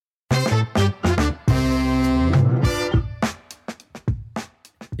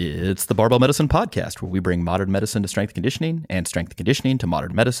It's the Barbell Medicine Podcast, where we bring modern medicine to strength conditioning and strength conditioning to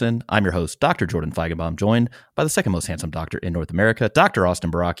modern medicine. I'm your host, Dr. Jordan Feigenbaum, joined by the second most handsome doctor in North America, Dr. Austin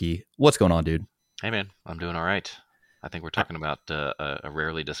Baraki. What's going on, dude? Hey, man. I'm doing all right. I think we're talking about a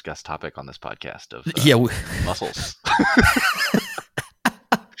rarely discussed topic on this podcast of muscles.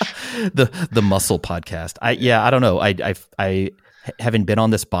 the muscle podcast. I don't know. I haven't been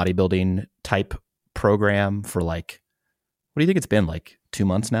on this bodybuilding type program for like, what do you think it's been, like 2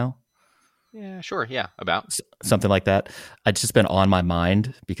 months now? Yeah, sure. Yeah, about something like that. It's just been on my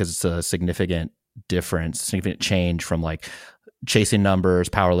mind because it's a significant difference, significant change from like chasing numbers,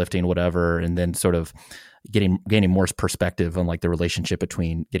 powerlifting, whatever, and then sort of gaining more perspective on like the relationship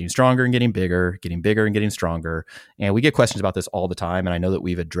between getting stronger and getting bigger and getting stronger. And we get questions about this all the time. And I know that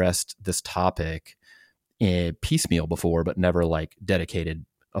we've addressed this topic in piecemeal before, but never like dedicated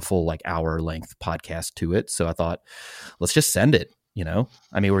a full like hour length podcast to it. So I thought, let's just send it, you know?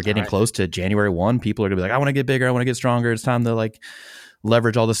 I mean, we're getting close to January 1. People are gonna be like, I want to get bigger. I want to get stronger. It's time to like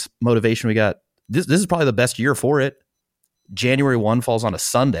leverage all this motivation we got. This is probably the best year for it. January 1 falls on a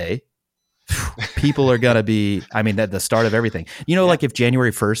Sunday. People are going to be, I mean, at the start of everything, you know, like if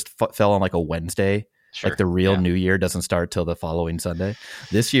January 1st fell on like a Wednesday, like the real new year doesn't start till the following Sunday.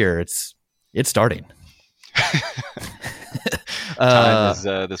 This year it's starting. Time is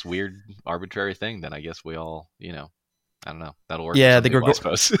this weird arbitrary thing that I guess we all, you know, I don't know. That'll work. Yeah, I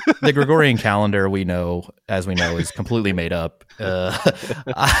suppose. The Gregorian calendar as we know, is completely made up.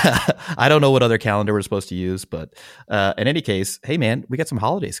 I don't know what other calendar we're supposed to use, but in any case, hey man, we got some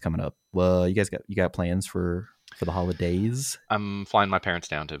holidays coming up. Well, you got plans for the holidays? I'm flying my parents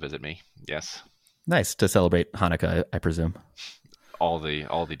down to visit me. Yes. Nice, to celebrate Hanukkah, I presume. All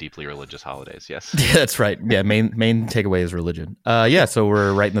the deeply religious holidays, yes. Yeah, that's right. Yeah, main takeaway is religion. So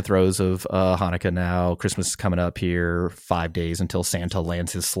we're right in the throes of Hanukkah now. Christmas is coming up here, 5 days until Santa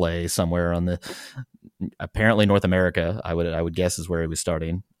lands his sleigh somewhere on apparently North America. I would guess is where he was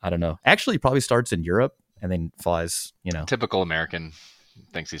starting. I don't know. Actually, he probably starts in Europe and then flies, you know. Typical American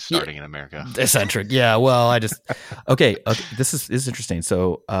thinks he's starting in America. Eccentric. Yeah, well, I just okay. This is interesting.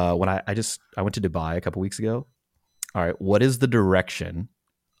 So when I went to Dubai a couple weeks ago. All right, what is the direction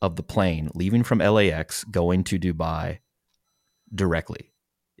of the plane leaving from LAX going to Dubai directly,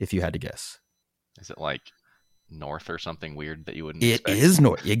 if you had to guess? Is it like north or something weird that you wouldn't expect? It is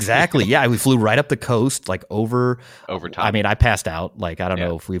north. Exactly. Yeah, we flew right up the coast, like over top. I mean, I passed out. Like, I don't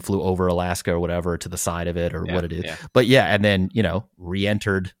know if we flew over Alaska or whatever to the side of it or what it is. Yeah. But yeah, and then, you know,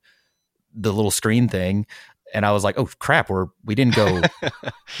 re-entered the little screen thing. And I was like, oh, crap, we didn't go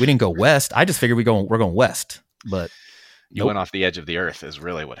west. I just figured we're going west. But you went off the edge of the earth is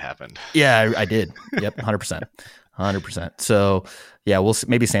really what happened. Yeah, I did. Yep, 100%. So yeah, we'll see.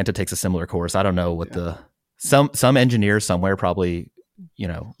 Maybe Santa takes a similar course. I don't know what some engineer somewhere probably, you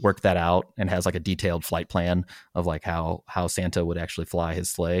know, worked that out and has like a detailed flight plan of like how Santa would actually fly his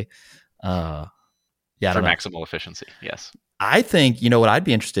sleigh. For maximal efficiency. Yes. I think, you know what, I'd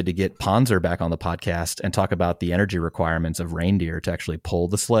be interested to get Ponzer back on the podcast and talk about the energy requirements of reindeer to actually pull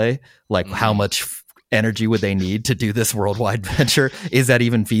the sleigh. Like how much energy would they need to do this worldwide venture? Is that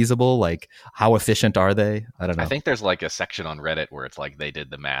even feasible? Like, how efficient are they? I don't know. I think there's like a section on Reddit where it's like they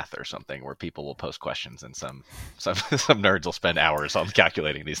did the math or something, where people will post questions and some nerds will spend hours on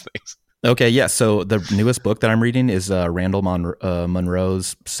calculating these things. Okay, yeah. So the newest book that I'm reading is Randall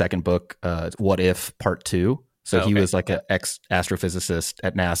Munroe's second book, What If Part 2. So he was like an ex-astrophysicist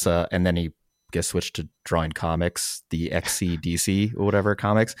at NASA, and then he switched to drawing comics, the XCDC or whatever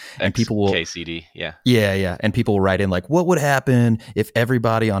comics, and people will KCD, yeah, and people will write in like, what would happen if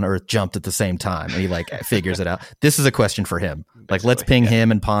everybody on Earth jumped at the same time? And he like figures it out. This is a question for him. Like, let's ping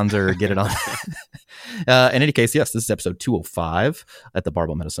him and Ponzer, get it on. In any case, yes, this is episode 205 at the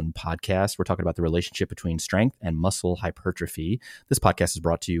Barbell Medicine Podcast. We're talking about the relationship between strength and muscle hypertrophy. This podcast is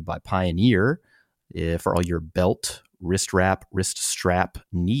brought to you by Pioneer. For all your belt, wrist wrap, wrist strap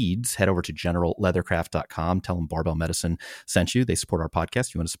needs, head over to generalleathercraft.com. Tell them Barbell Medicine sent you. They support our podcast.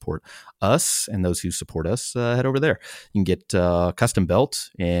 If you want to support us and those who support us, head over there. You can get a custom belt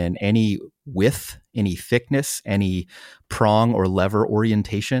in any width, any thickness, any prong or lever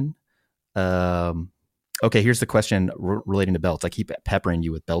orientation. Okay, here's the question relating to belts. I keep peppering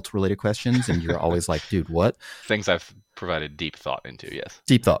you with belt-related questions, and you're always like, dude, what? Things I've provided deep thought into, yes.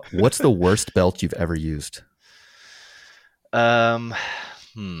 Deep thought. What's the worst belt you've ever used? I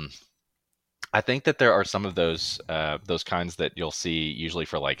think that there are some of those kinds that you'll see usually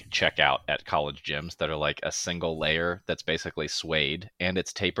for like checkout at college gyms that are like a single layer that's basically suede and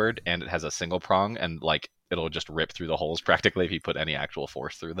it's tapered and it has a single prong and like it'll just rip through the holes practically if you put any actual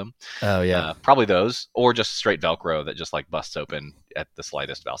force through them. Oh yeah. Probably those, or just straight Velcro that just like busts open at the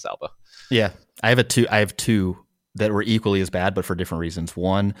slightest Valsalva. Yeah, I have two that were equally as bad, but for different reasons.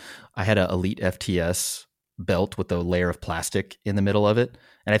 One, I had an Elite FTS belt with a layer of plastic in the middle of it,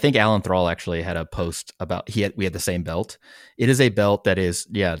 and I think Alan Thrall actually had a post about we had the same belt. It is a belt that is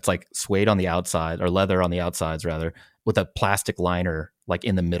it's like suede on the outside, or leather on the outsides rather, with a plastic liner like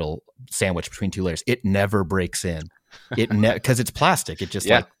in the middle, sandwiched between two layers. It never breaks in. Because it's plastic. It just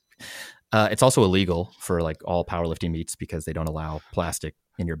it's also illegal for like all powerlifting meets because they don't allow plastic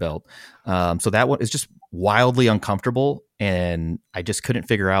in your belt. So that one is just wildly uncomfortable, and I just couldn't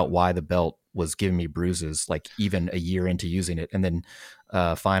figure out why the belt was giving me bruises like even a year into using it. And then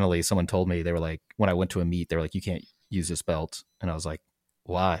finally someone told me, they were like, when I went to a meet, they were like, you can't use this belt. And I was like,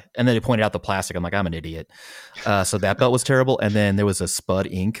 why? And then they pointed out the plastic. I'm like, I'm an idiot. So that belt was terrible. And then there was a Spud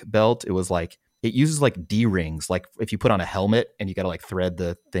Inc. belt. It was like, it uses like D-rings. Like if you put on a helmet and you got to like thread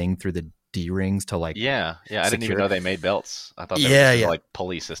the thing through the D-rings to like I didn't even know they made belts. I thought they were like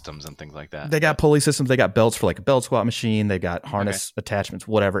pulley systems and things like that. They got pulley systems. They got belts for like a belt squat machine. They got harness attachments,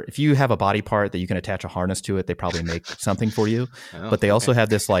 whatever. If you have a body part that you can attach a harness to it, they probably make something for you. But they also have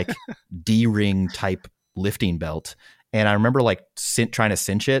this like D-ring type lifting belt. And I remember like trying to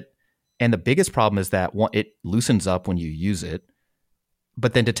cinch it. And the biggest problem is that it loosens up when you use it.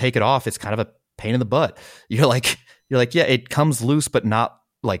 But then to take it off, it's kind of a pain in the butt. You're like, yeah, it comes loose, but not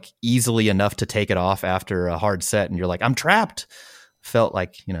like easily enough to take it off after a hard set. And you're like, I'm trapped. Felt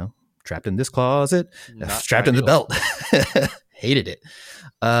like, trapped in this closet, strapped in the belt. Hated it.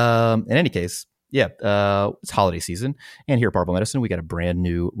 In any case, it's holiday season. And here at Barbell Medicine, we got a brand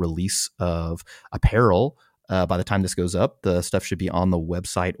new release of apparel. By the time this goes up, the stuff should be on the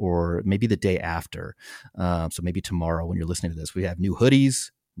website or maybe the day after. So maybe tomorrow when you're listening to this, we have new hoodies,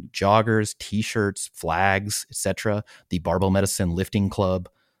 joggers, t-shirts, flags, etc. The Barbell Medicine Lifting Club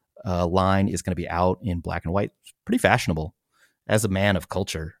line is going to be out in black and white. It's pretty fashionable. As a man of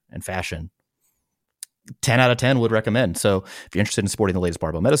culture and fashion, 10 out of 10 would recommend. So if you're interested in sporting the latest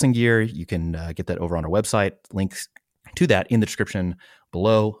Barbell Medicine gear, you can get that over on our website. Links to that in the description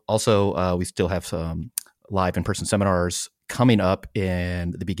below. Also, we still have some live in-person seminars coming up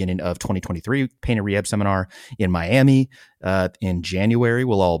in the beginning of 2023, Pain and Rehab Seminar in Miami in January.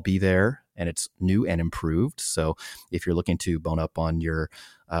 We'll all be there, and it's new and improved. So if you're looking to bone up on your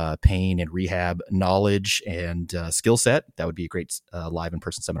pain and rehab knowledge and skill set, that would be a great live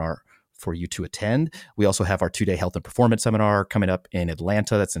in-person seminar for you to attend. We also have our 2-day health and performance seminar coming up in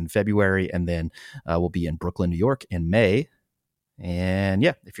Atlanta. That's in February. And then we'll be in Brooklyn, New York in May. And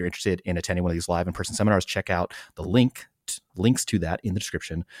if you're interested in attending one of these live in-person seminars, check out the links to that in the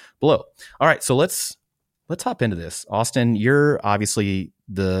description below. All right, so let's hop into this. Austin, you're obviously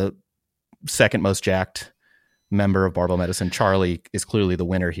the second most jacked member of Barbell Medicine. Charlie is clearly the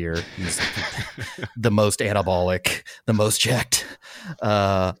winner here. He's the most anabolic, the most jacked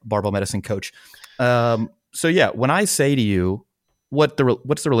Barbell Medicine coach. When I say to you, what's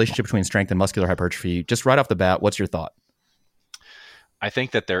the relationship between strength and muscular hypertrophy? Just right off the bat, what's your thought? I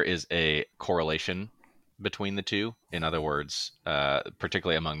think that there is a correlation between the two. In other words,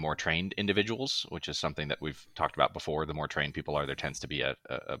 particularly among more trained individuals, which is something that we've talked about before. The more trained people are, there tends to be a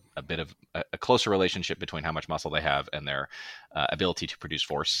bit of a closer relationship between how much muscle they have and their ability to produce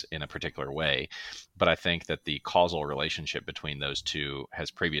force in a particular way. But I think that the causal relationship between those two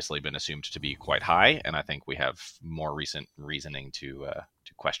has previously been assumed to be quite high, and I think we have more recent reasoning to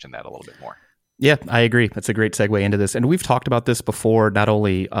question that a little bit more. Yeah, I agree. That's a great segue into this. And we've talked about this before, not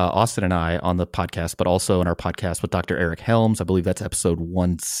only Austin and I on the podcast, but also in our podcast with Dr. Eric Helms. I believe that's episode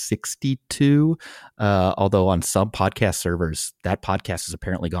 162. Although on some podcast servers, that podcast has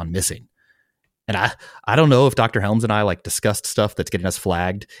apparently gone missing. And I don't know if Dr. Helms and I like discussed stuff that's getting us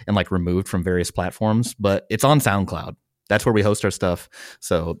flagged and like removed from various platforms, but it's on SoundCloud. That's where we host our stuff.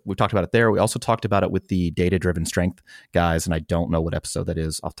 So we've talked about it there. We also talked about it with the Data-Driven Strength guys, and I don't know what episode that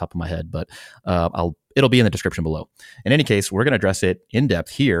is off the top of my head, but it'll be in the description below. In any case, we're going to address it in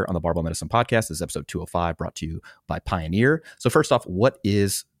depth here on the Barbell Medicine Podcast. This is episode 205, brought to you by Pioneer. So first off, what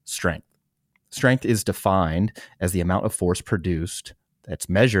is strength? Strength is defined as the amount of force produced that's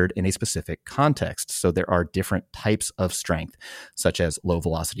measured in a specific context. So there are different types of strength, such as low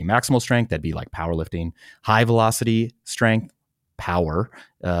velocity maximal strength, that'd be like powerlifting, high velocity strength, power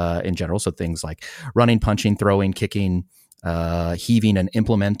in general. So things like running, punching, throwing, kicking, heaving an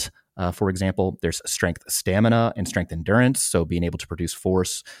implement. For example, there's strength stamina and strength endurance. So being able to produce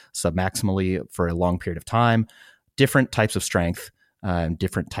force submaximally for a long period of time. Different types of strength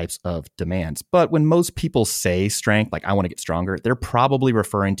different types of demands. But when most people say strength, like I want to get stronger, they're probably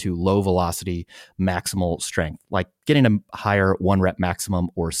referring to low velocity maximal strength, like getting a higher 1 rep maximum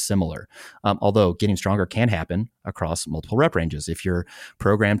or similar. Although getting stronger can happen across multiple rep ranges. If you're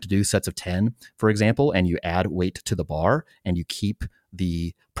programmed to do sets of 10, for example, and you add weight to the bar and you keep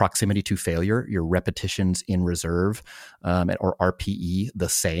the proximity to failure, your repetitions in reserve, or RPE the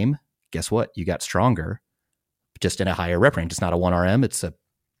same, guess what? You got stronger just in a higher rep range. It's not a 1RM. It's a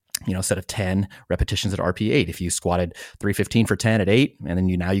set of 10 repetitions at RPE 8. If you squatted 315 for 10 at 8, and then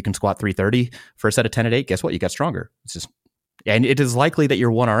now you can squat 330 for a set of 10 at 8, guess what? You got stronger. It's just, and it is likely that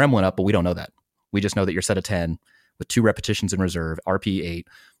your 1RM went up, but we don't know that. We just know that your set of 10 with 2 repetitions in reserve, RPE 8,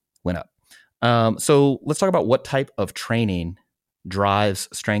 went up. So let's talk about what type of training drives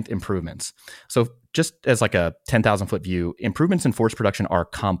strength improvements. So just as like a 10,000 foot view, improvements in force production are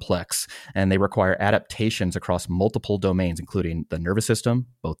complex and they require adaptations across multiple domains, including the nervous system,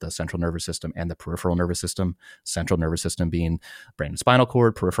 both the central nervous system and the peripheral nervous system, central nervous system being brain and spinal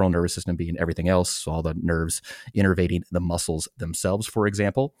cord, peripheral nervous system being everything else, so all the nerves innervating the muscles themselves, for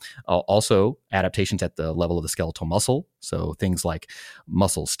example. Also, adaptations at the level of the skeletal muscle, so things like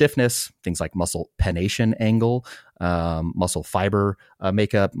muscle stiffness, things like muscle pennation angle, muscle fiber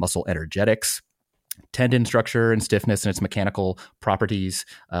makeup, muscle energetics, tendon structure and stiffness and its mechanical properties,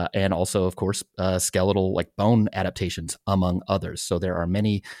 and also, of course, skeletal like bone adaptations, among others. So there are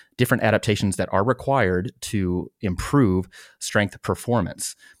many different adaptations that are required to improve strength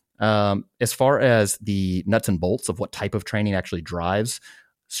performance. As far as the nuts and bolts of what type of training actually drives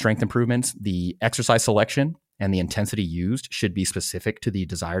strength improvements, the exercise selection and the intensity used should be specific to the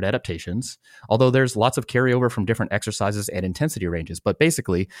desired adaptations, although there's lots of carryover from different exercises and intensity ranges. But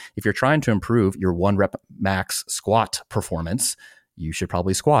basically, if you're trying to improve your 1 rep max squat performance, you should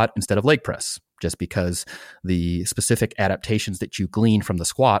probably squat instead of leg press, just because the specific adaptations that you glean from the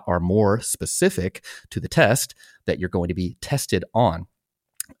squat are more specific to the test that you're going to be tested on.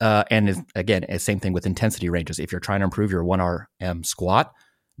 And again, same thing with intensity ranges. If you're trying to improve your 1RM squat,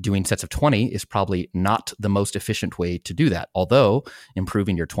 doing sets of 20 is probably not the most efficient way to do that. Although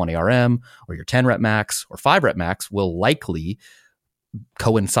improving your 20 RM or your 10 rep max or 5 rep max will likely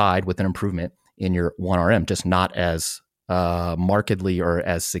coincide with an improvement in your 1RM, just not as markedly or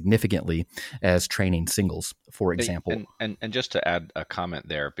as significantly as training singles, for example. And just to add a comment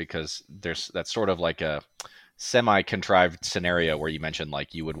there, because that's sort of like a semi-contrived scenario where you mentioned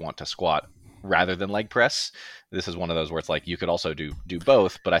like you would want to squat rather than leg press. This is one of those where it's like you could also do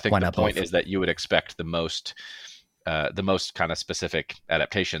both, but I think the point is that you would expect the most kind of specific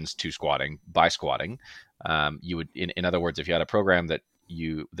adaptations to squatting by squatting. You would, in other words, if you had a program that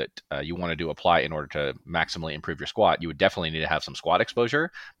you wanted to apply in order to maximally improve your squat, you would definitely need to have some squat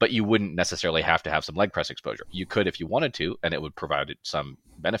exposure, but you wouldn't necessarily have to have some leg press exposure. You could if you wanted to, and it would provide some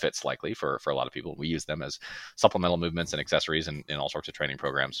benefits likely for a lot of people. We use them as supplemental movements and accessories in all sorts of training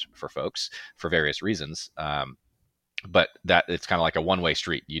programs for folks for various reasons. But that it's kind of like a one-way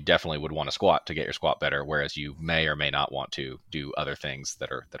street. You definitely would want to squat to get your squat better, whereas you may or may not want to do other things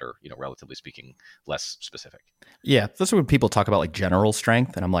that are relatively speaking less specific. Yeah, that's when people talk about like general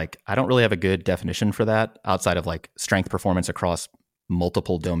strength, and I'm like, I don't really have a good definition for that outside of like strength performance across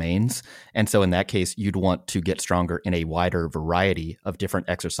multiple domains. And so in that case, you'd want to get stronger in a wider variety of different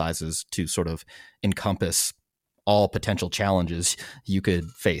exercises to sort of encompass all potential challenges you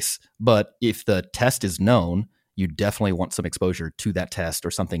could face. But if the test is known, you definitely want some exposure to that test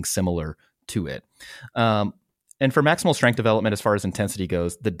or something similar to it. And for maximal strength development, as far as intensity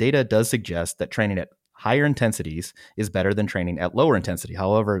goes, the data does suggest that training at higher intensities is better than training at lower intensity.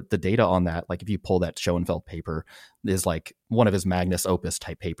 However, the data on that, like if you pull that Schoenfeld paper, is like one of his magnus opus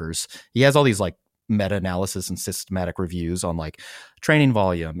type papers. He has all these like meta-analysis and systematic reviews on like training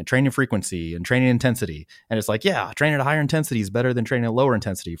volume and training frequency and training intensity. And it's like, yeah, training at higher intensity is better than training at lower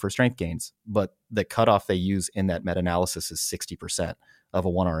intensity for strength gains. But the cutoff they use in that meta-analysis is 60% of a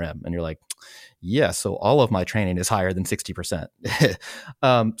 1RM. And you're like, yeah, so all of my training is higher than 60%.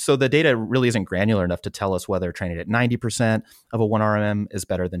 So the data really isn't granular enough to tell us whether training at 90% of a 1RM is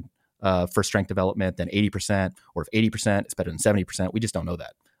better than for strength development than 80%, or if 80% is better than 70%. We just don't know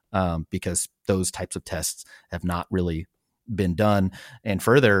that. Because those types of tests have not really been done. And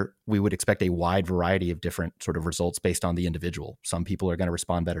further, we would expect a wide variety of different sort of results based on the individual. Some people are going to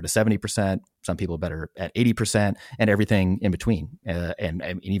respond better to 70%, some people better at 80%, and everything in between,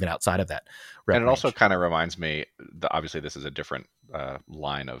 and even outside of that rep And it also range. kind of reminds me, obviously this is a different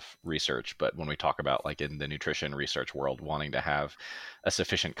line of research, but when we talk about like in the nutrition research world, wanting to have a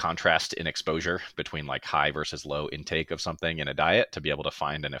sufficient contrast in exposure between like high versus low intake of something in a diet to be able to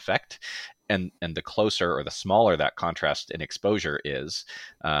find an effect. And the closer or the smaller that contrast in exposure is,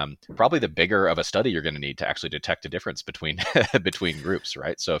 probably the bigger of a study you're going to need to actually detect a difference between between groups,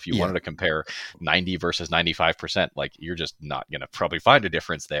 right? So if you wanted to compare 90 versus 95%, like you're just not going to probably find a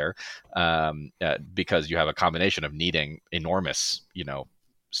difference there, because you have a combination of needing enormous,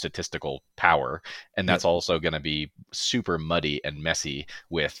 statistical power, and that's also going to be super muddy and messy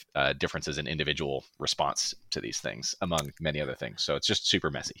with differences in individual response to these things, among many other things. So it's just super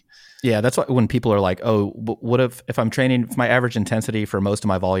messy. Yeah, that's why when people are like, "Oh, but what if I'm training? If my average intensity for most of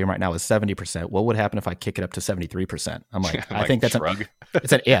my volume right now is 70%, what would happen if I kick it up to 73%?" I'm like, I think that's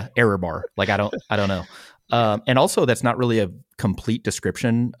it's an error bar. Like I don't know. And also, that's not really a complete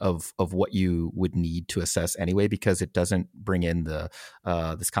description of what you would need to assess anyway, because it doesn't bring in the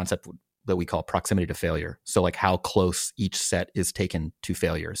this concept that we call proximity to failure. So like how close each set is taken to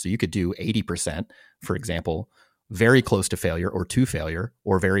failure. So you could do 80%, for example, very close to failure or to failure,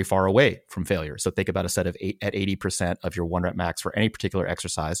 or very far away from failure. So think about a set of 8 at 80% of your 1 rep max for any particular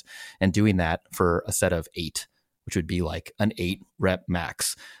exercise, and doing that for a set of 8, which would be like an 8 rep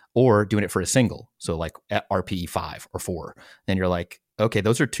max. Or doing it for a single, so like at RPE 5 or 4, then you're like, okay,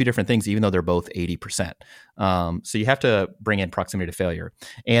 those are two different things, even though they're both 80%. So you have to bring in proximity to failure.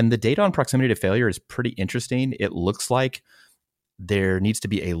 And the data on proximity to failure is pretty interesting. It looks like there needs to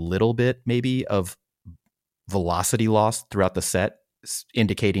be a little bit maybe of velocity loss throughout the set,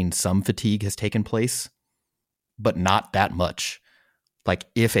 indicating some fatigue has taken place, but not that much. Like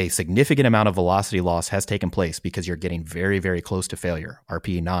if a significant amount of velocity loss has taken place because you're getting very, very close to failure,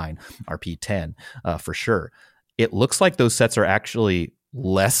 RPE 9, RPE 10, for sure, it looks like those sets are actually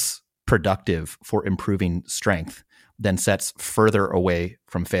less productive for improving strength than sets further away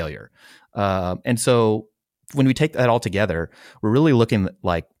from failure. And so when we take that all together, we're really looking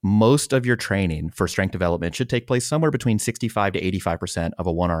like most of your training for strength development should take place somewhere between 65 to 85% of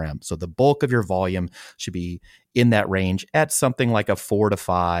a 1RM. So the bulk of your volume should be in that range at something like a 4 to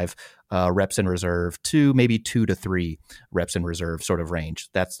 5 reps in reserve to maybe 2 to 3 reps in reserve sort of range.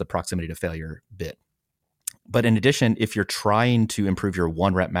 That's the proximity to failure bit. But in addition, if you're trying to improve your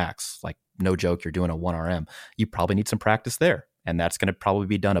 1 rep max, like no joke, you're doing a 1RM, you probably need some practice there. And that's going to probably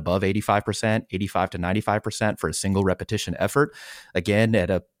be done above 85%, 85 to 95% for a single repetition effort. Again,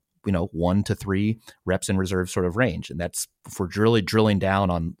 at a 1 to 3 reps in reserve sort of range. And that's, if we're really drilling down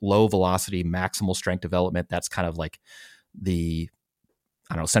on low velocity, maximal strength development, that's kind of like the,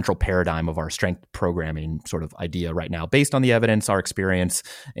 central paradigm of our strength programming sort of idea right now, based on the evidence, our experience,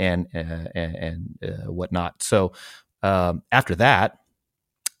 and whatnot. So after that,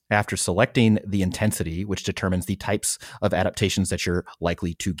 after selecting the intensity, which determines the types of adaptations that you're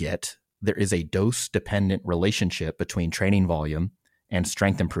likely to get, there is a dose-dependent relationship between training volume and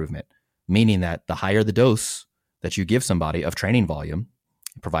strength improvement, meaning that the higher the dose that you give somebody of training volume,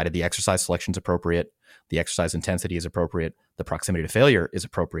 provided the exercise selection is appropriate, the exercise intensity is appropriate, the proximity to failure is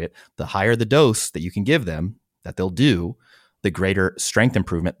appropriate, the higher the dose that you can give them, that they'll do, the greater strength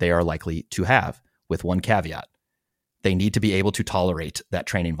improvement they are likely to have, with one caveat. They need to be able to tolerate that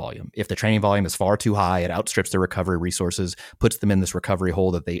training volume. If the training volume is far too high, it outstrips their recovery resources, puts them in this recovery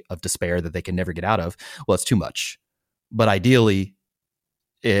hole of despair that they can never get out of, well, it's too much. But ideally,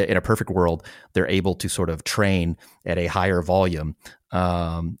 in a perfect world, they're able to sort of train at a higher volume,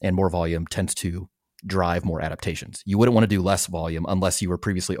 and more volume tends to drive more adaptations. You wouldn't want to do less volume unless you were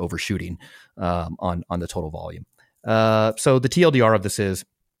previously overshooting on the total volume. So the TLDR of this is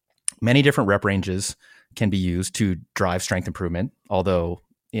many different rep ranges can be used to drive strength improvement, although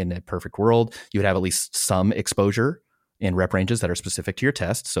in a perfect world, you would have at least some exposure in rep ranges that are specific to your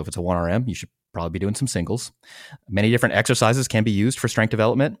test. So if it's a 1RM, you should probably be doing some singles. Many different exercises can be used for strength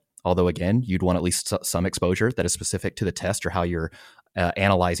development, although again, you'd want at least some exposure that is specific to the test or how you're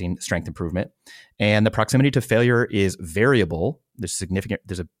analyzing strength improvement. And the proximity to failure is variable. There's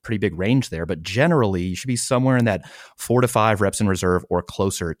a pretty big range there, but generally you should be somewhere in that 4 to 5 reps in reserve or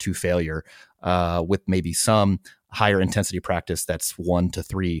closer to failure, with maybe some higher intensity practice that's 1 to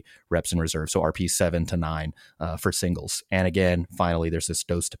 3 reps in reserve. So RP 7 to 9 for singles. And again, finally, there's this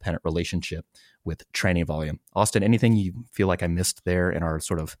dose dependent relationship with training volume. Austin, anything you feel like I missed there in our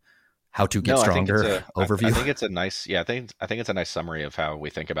sort of how to get No, I think it's stronger a. I overview. think it's a nice. Yeah, I think it's a nice summary of how we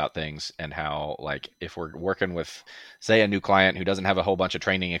think about things and how, like, if we're working with, say, a new client who doesn't have a whole bunch of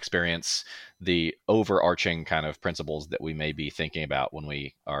training experience, the overarching kind of principles that we may be thinking about when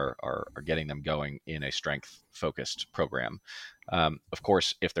we are getting them going in a strength focused program. Of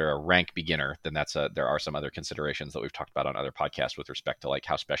course, if they're a rank beginner, then there are some other considerations that we've talked about on other podcasts with respect to, like,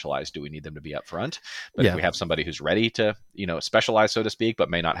 how specialized do we need them to be up front. But if Yeah. we have somebody who's ready to, specialize, so to speak, but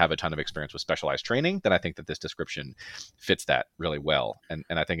may not have a ton of experience with specialized training, then I think that this description fits that really well. And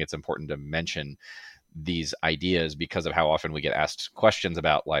I think it's important to mention these ideas because of how often we get asked questions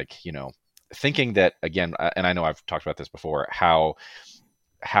about, like, thinking that, again, and I know I've talked about this before, how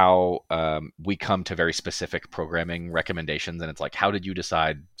we come to very specific programming recommendations, and it's like, how did you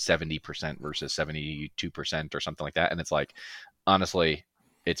decide 70% versus 72% or something like that? And it's like, honestly,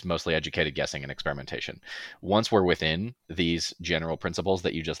 it's mostly educated guessing and experimentation. Once we're within these general principles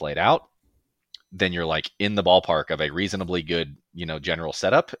that you just laid out, then you're, like, in the ballpark of a reasonably good, general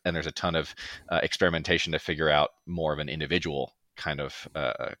setup, and there's a ton of experimentation to figure out more of an individual kind of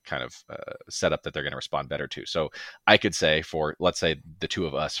setup that they're going to respond better to. So I could say, for, let's say, the two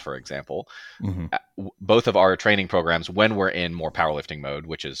of us, for example, Hmm. both of our training programs, when we're in more powerlifting mode,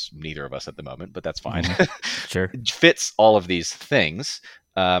 which is neither of us at the moment, but that's fine, Hmm. Sure. fits all of these things.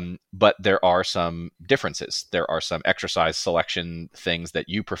 But there are some differences. There are some exercise selection things that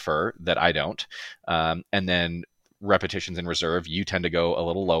you prefer that I don't. And then repetitions in reserve, you tend to go a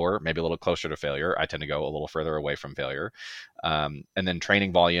little lower, maybe a little closer to failure. I tend to go a little further away from failure. And then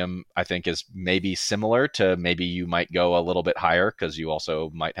training volume, I think, is maybe similar to, maybe you might go a little bit higher because you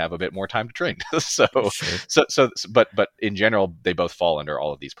also might have a bit more time to train. so, Sure. but in general, they both fall under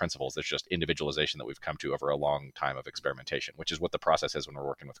all of these principles. It's just individualization that we've come to over a long time of experimentation, which is what the process is when we're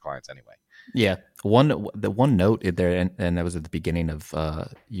working with clients anyway. Yeah. The one note in there, and that was at the beginning of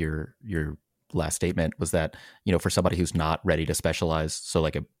your last statement, was that, for somebody who's not ready to specialize, so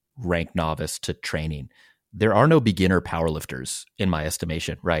like a rank novice to training, there are no beginner powerlifters in my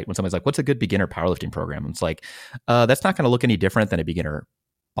estimation, right? When somebody's like, what's a good beginner powerlifting program? It's like, that's not going to look any different than a beginner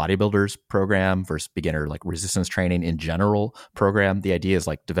bodybuilders program versus beginner, like, resistance training in general program. The idea is,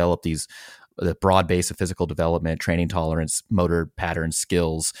 like, develop the broad base of physical development, training tolerance, motor patterns,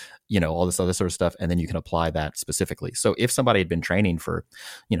 skills, all this other sort of stuff. And then you can apply that specifically. So if somebody had been training for,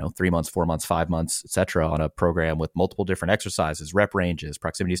 3 months, 4 months, 5 months, et cetera, on a program with multiple different exercises, rep ranges,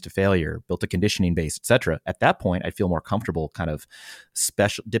 proximities to failure, built a conditioning base, et cetera, at that point, I feel more comfortable kind of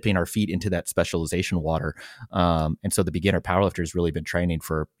dipping our feet into that specialization water. And so the beginner powerlifter has really been training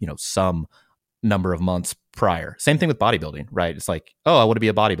for, some number of months prior. Same thing with bodybuilding, right? It's like, oh, I want to be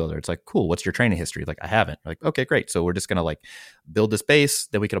a bodybuilder. It's like, cool, what's your training history? Like, I haven't. Like, okay, great. So we're just going to, like, build this base,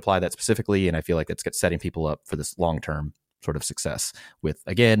 then we can apply that specifically. And I feel like it's setting people up for this long-term sort of success with,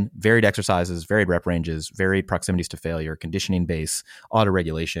 again, varied exercises, varied rep ranges, varied proximities to failure, conditioning base, auto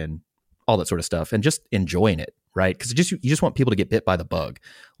regulation, all that sort of stuff, and just enjoying it, right? Because you just want people to get bit by the bug.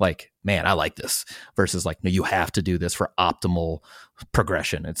 Like, man, I like this, versus like, no, you have to do this for optimal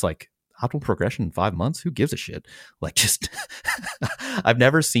progression. It's like, optimal progression in 5 months? Who gives a shit? Like, just I've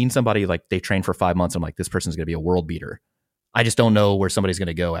never seen somebody, like, they train for 5 months. I'm like, this person's going to be a world beater. I just don't know where somebody's going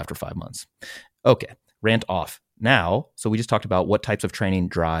to go after 5 months. Okay, rant off. Now, so we just talked about what types of training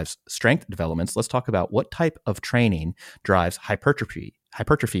drives strength developments. Let's talk about what type of training drives hypertrophy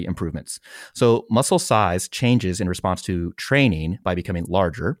improvements. So muscle size changes in response to training by becoming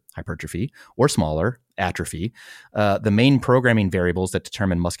larger, hypertrophy, or smaller, atrophy. The main programming variables that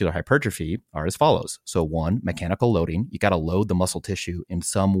determine muscular hypertrophy are as follows. So 1, mechanical loading. You got to load the muscle tissue in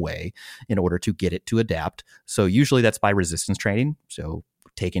some way in order to get it to adapt. So usually that's by resistance training. So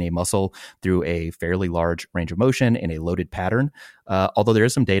taking a muscle through a fairly large range of motion in a loaded pattern. Although there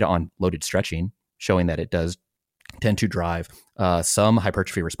is some data on loaded stretching showing that it does tend to drive some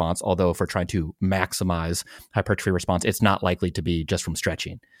hypertrophy response. Although if we're trying to maximize hypertrophy response, it's not likely to be just from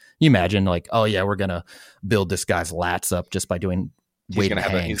stretching. You imagine, like, oh yeah, we're going to build this guy's lats up just by doing weighted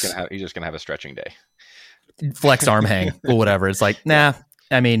hangs. He's just going to have a stretching day. Flex arm hang or whatever. It's like, nah.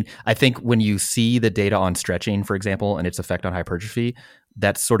 I mean, I think when you see the data on stretching, for example, and its effect on hypertrophy,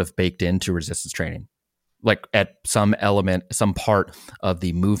 that's sort of baked into resistance training. Like, at some element, some part of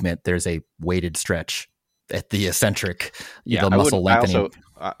the movement, there's a weighted stretch at the eccentric, the muscle lengthening.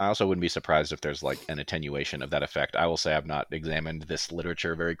 I also wouldn't be surprised if there's, like, an attenuation of that effect. I will say I've not examined this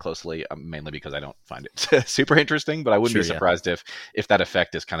literature very closely, mainly because I don't find it super interesting, but I wouldn't be surprised if that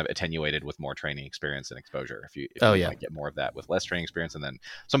effect is kind of attenuated with more training experience and exposure. If you might get more of that with less training experience, and then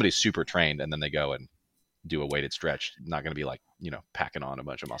somebody's super trained and then they go and do a weighted stretch, not going to be like, packing on a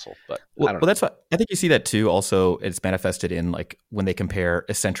bunch of muscle. But Well, I don't well, know. that's what I think you see that too. Also, it's manifested in like when they compare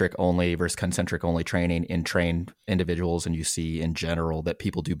eccentric only versus concentric only training in trained individuals, and you see in general that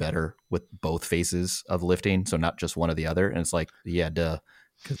people do better with both phases of lifting, so not just one or the other. And it's like, yeah, duh,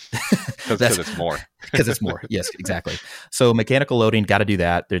 Because it's more. because it's more. Yes, exactly. So mechanical loading, got to do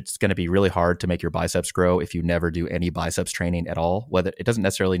that. It's going to be really hard to make your biceps grow if you never do any biceps training at all. Whether it doesn't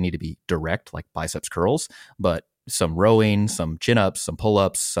necessarily need to be direct like biceps curls, but some rowing, some chin ups, some pull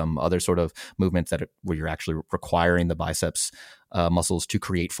ups, some other sort of movements where you're actually requiring the biceps muscles to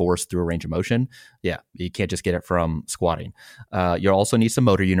create force through a range of motion. Yeah, you can't just get it from squatting. You also need some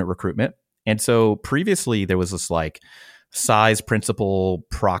motor unit recruitment. And so previously there was this like size principle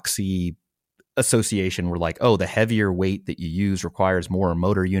proxy association where like, oh, the heavier weight that you use requires more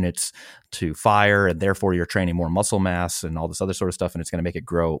motor units to fire, and therefore you're training more muscle mass and all this other sort of stuff, and it's going to make it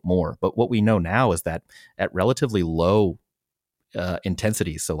grow more. But what we know now is that at relatively low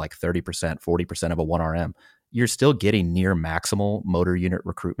intensities, so like 30%, 40% of a 1RM, you're still getting near maximal motor unit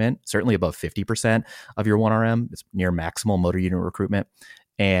recruitment, certainly above 50% of your 1RM. It's near maximal motor unit recruitment.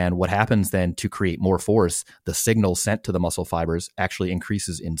 And what happens then to create more force, the signal sent to the muscle fibers actually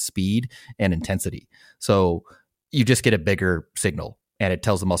increases in speed and intensity. So you just get a bigger signal, and it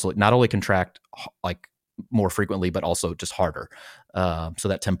tells the muscle not only contract like more frequently, but also just harder. So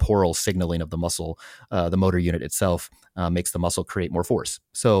that temporal signaling of the muscle, the motor unit itself, makes the muscle create more force.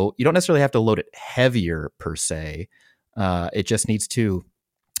 So you don't necessarily have to load it heavier per se. It just needs to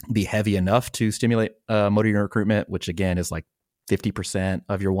be heavy enough to stimulate motor unit recruitment, which again is like 50%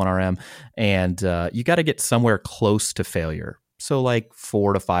 of your 1RM. And you got to get somewhere close to failure. So like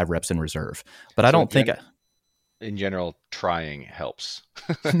 4 to 5 reps in reserve. But I don't think... in general, trying helps.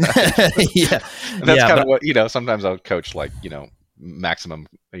 Yeah. That's kind of what, sometimes I'll coach like, maximum,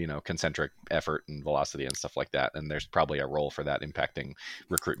 concentric effort and velocity and stuff like that. And there's probably a role for that impacting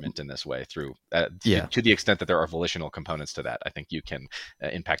recruitment in this way through, to the extent that there are volitional components to that. I think you can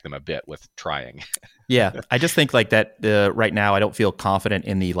impact them a bit with trying. Yeah. I just think like that right now, I don't feel confident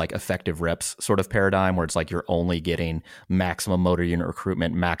in the like effective reps sort of paradigm where it's like you're only getting maximum motor unit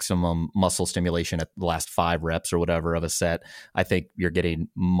recruitment, maximum muscle stimulation at the last 5 reps or whatever of a set. I think you're getting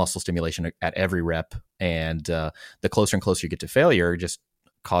muscle stimulation at every rep. And the closer and closer you get to failure, just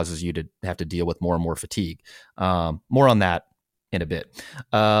causes you to have to deal with more and more fatigue. More on that in a bit.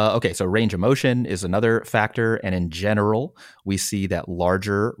 Okay, so range of motion is another factor. And in general, we see that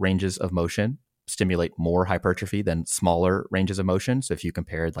larger ranges of motion stimulate more hypertrophy than smaller ranges of motion. So if you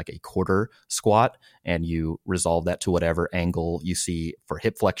compared like a quarter squat and you resolve that to whatever angle you see for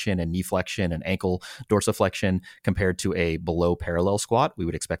hip flexion and knee flexion and ankle dorsiflexion compared to a below parallel squat, we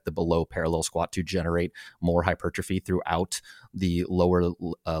would expect the below parallel squat to generate more hypertrophy throughout the lower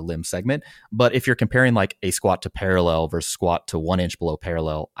limb segment. But if you're comparing like a squat to parallel versus squat to 1 inch below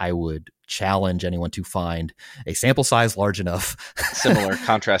parallel, I would challenge anyone to find a sample size large enough. Similar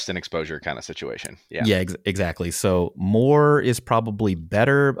contrast and exposure kind of situation. Yeah, exactly. So more is probably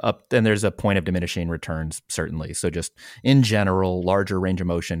better. Then there's a point of diminishing returns, certainly. So just in general, larger range of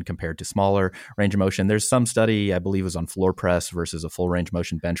motion compared to smaller range of motion. There's some study, I believe, was on floor press versus a full range of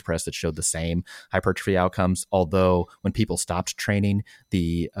motion bench press that showed the same hypertrophy outcomes. Although when people stopped training,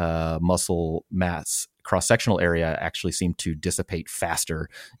 the muscle mass cross-sectional area actually seemed to dissipate faster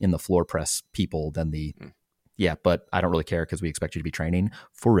in the floor press people than the but I don't really care because we expect you to be training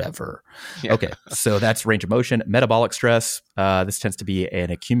forever. Yeah. Okay, so that's range of motion. Metabolic stress. This tends to be an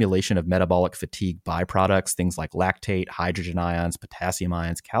accumulation of metabolic fatigue byproducts, things like lactate, hydrogen ions, potassium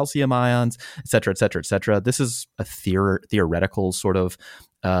ions, calcium ions, et cetera, et cetera, et cetera. This is a theoretical sort of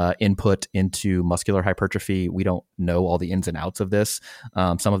input into muscular hypertrophy. We don't know all the ins and outs of this.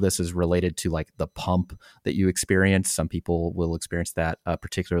 Some of this is related to like the pump that you experience. Some people will experience that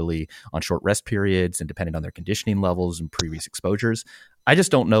particularly on short rest periods and depending on their conditioning levels and previous exposures. I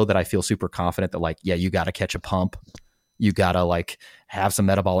just don't know that I feel super confident that like, yeah, you got to catch a pump. You got to like have some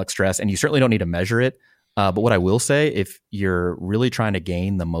metabolic stress, and you certainly don't need to measure it. But what I will say, if you're really trying to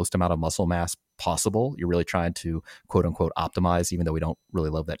gain the most amount of muscle mass possible, you're really trying to quote unquote optimize, even though we don't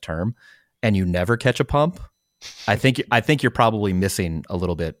really love that term, and you never catch a pump, I think you're probably missing a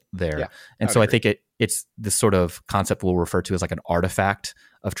little bit there. Yeah, and so agree. I think it's this sort of concept we'll refer to as like an artifact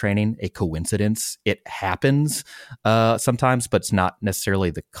of training, a coincidence. It happens sometimes, but it's not necessarily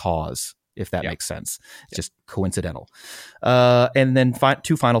the cause, if that makes sense. It's just coincidental. And then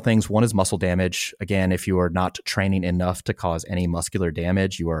 2 final things. One is muscle damage. Again, if you are not training enough to cause any muscular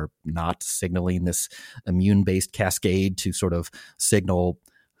damage, you are not signaling this immune-based cascade to sort of signal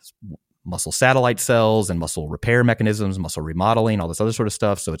muscle satellite cells and muscle repair mechanisms, muscle remodeling, all this other sort of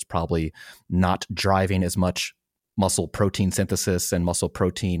stuff. So it's probably not driving as much muscle protein synthesis and muscle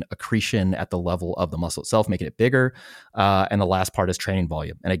protein accretion at the level of the muscle itself, making it bigger. And the last part is training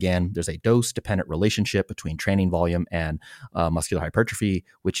volume. And again, there's a dose-dependent relationship between training volume and muscular hypertrophy,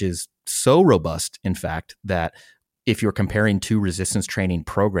 which is so robust, in fact, that if you're comparing two resistance training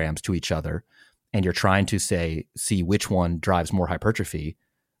programs to each other and you're trying to see which one drives more hypertrophy,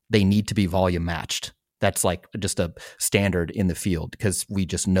 they need to be volume matched. That's like just a standard in the field because we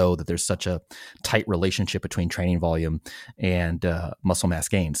just know that there's such a tight relationship between training volume and muscle mass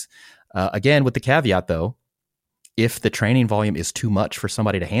gains. Again, with the caveat though, if the training volume is too much for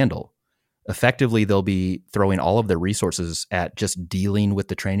somebody to handle, effectively they'll be throwing all of their resources at just dealing with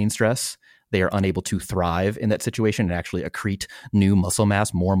the training stress. They are unable to thrive in that situation and actually accrete new muscle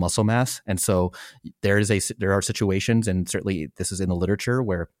mass, more muscle mass. And so there are situations, and certainly this is in the literature,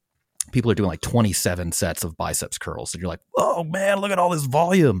 where people are doing like 27 sets of biceps curls. And you're like, oh man, look at all this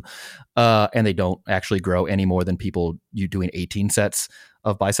volume. And they don't actually grow any more than people you doing 18 sets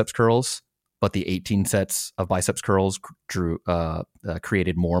of biceps curls. But the 18 sets of biceps curls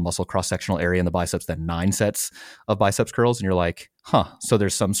created more muscle cross-sectional area in the biceps than 9 sets of biceps curls. And you're like, so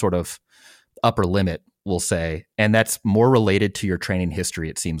there's some sort of upper limit, we'll say. And that's more related to your training history,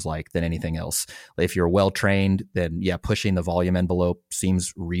 it seems like, than anything else. If you're well trained, then yeah, pushing the volume envelope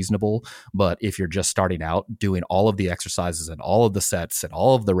seems reasonable. But if you're just starting out, doing all of the exercises and all of the sets and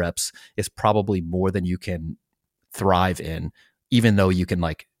all of the reps is probably more than you can thrive in, even though you can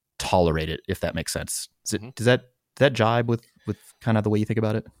like tolerate it, if that makes sense. Does that jibe with kind of the way you think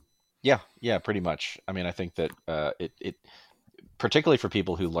about it? Yeah, pretty much. I mean, I think that it particularly for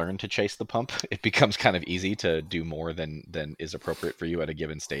people who learn to chase the pump, it becomes kind of easy to do more than is appropriate for you at a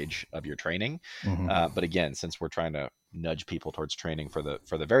given stage of your training. Mm-hmm. But again, since we're trying to nudge people towards training for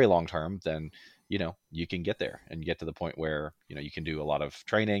the very long term, then you can get there and get to the point where you can do a lot of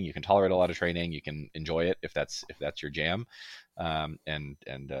training, you can tolerate a lot of training, you can enjoy it if that's your jam, and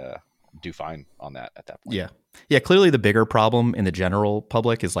do fine on that at that point. Yeah. Clearly the bigger problem in the general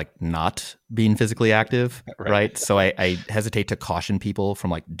public is like not being physically active, right? So I hesitate to caution people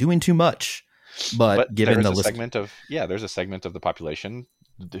from like doing too much, but given the segment of there's a segment of the population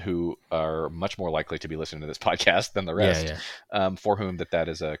who are much more likely to be listening to this podcast than the rest, for whom that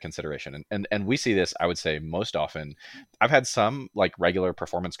is a consideration. And we see this, I would say, most often. I've had some like regular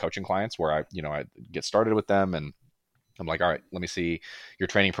performance coaching clients where I get started with them and I'm like, all right, let me see your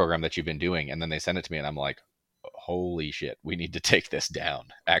training program that you've been doing. And then they send it to me and I'm like, holy shit, we need to take this down.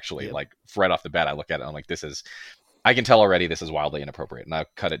 Actually, like right off the bat, I look at it and I'm like, I can tell already this is wildly inappropriate. And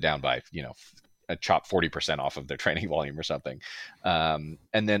I've cut it down by, a chop 40% off of their training volume or something. And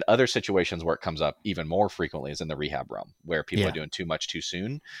then other situations where it comes up even more frequently is in the rehab realm, where people are doing too much too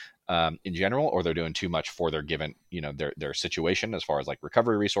soon. In general, or they're doing too much for their given, their situation as far as like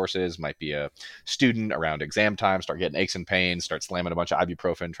recovery resources. Might be a student around exam time, start getting aches and pains, start slamming a bunch of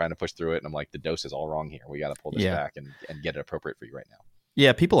ibuprofen, trying to push through it. And I'm like, the dose is all wrong here. We got to pull this back and get it appropriate for you right now.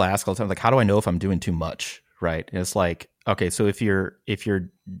 Yeah. People ask all the time, like, how do I know if I'm doing too much? Right. And it's like, okay, so if you're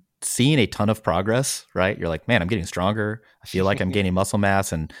seeing a ton of progress, right? You're like, man, I'm getting stronger. I feel like I'm gaining muscle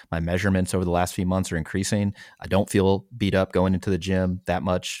mass and my measurements over the last few months are increasing. I don't feel beat up going into the gym that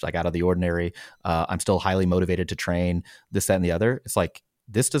much, like out of the ordinary. I'm still highly motivated to train, this, that, and the other. It's like,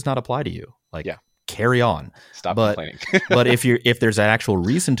 this does not apply to you. Like, carry on. Stop complaining. But if there's an actual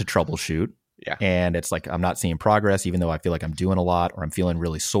reason to troubleshoot, and it's like, I'm not seeing progress, even though I feel like I'm doing a lot, or I'm feeling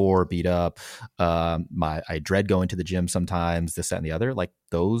really sore, beat up. I dread going to the gym sometimes, this, that, and the other. Like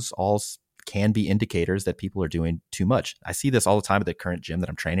those all can be indicators that people are doing too much. I see this all the time at the current gym that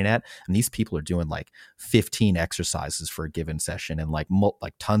I'm training at. And these people are doing like 15 exercises for a given session and like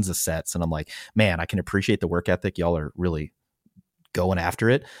tons of sets. And I'm like, man, I can appreciate the work ethic. Y'all are really going after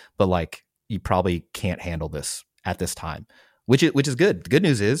it, but like, you probably can't handle this at this time. Which is good. The good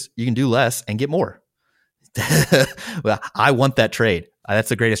news is you can do less and get more. Well, I want that trade. That's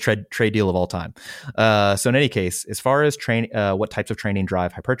the greatest trade deal of all time. So in any case, as far as what types of training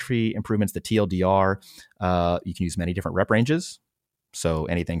drive hypertrophy improvements, the TLDR, you can use many different rep ranges. So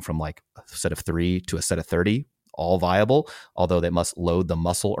anything from like a set of 3 to a set of 30, all viable, although they must load the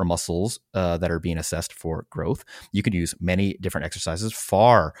muscle or muscles that are being assessed for growth. You could use many different exercises,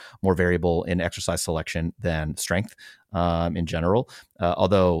 far more variable in exercise selection than strength in general.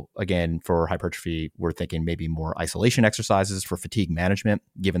 Although, again, for hypertrophy, we're thinking maybe more isolation exercises for fatigue management,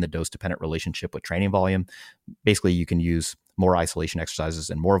 given the dose-dependent relationship with training volume. Basically, you can use more isolation exercises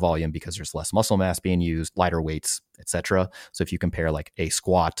and more volume because there's less muscle mass being used, lighter weights, etc. So if you compare like a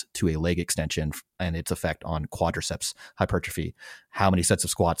squat to a leg extension and its effect on quadriceps hypertrophy, how many sets of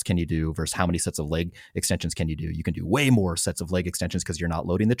squats can you do versus how many sets of leg extensions can you do? You can do way more sets of leg extensions because you're not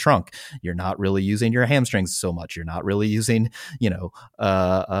loading the trunk. You're not really using your hamstrings so much. You're not really using,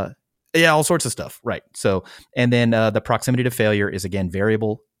 all sorts of stuff. Right. So, and then the proximity to failure is again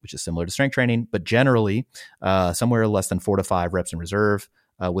variable, which is similar to strength training, but generally somewhere less than 4 to 5 reps in reserve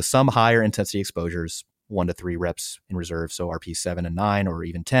with some higher intensity exposures, 1 to 3 reps in reserve. So RP 7 and 9 or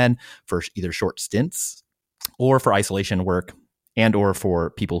even 10 for either short stints or for isolation work and or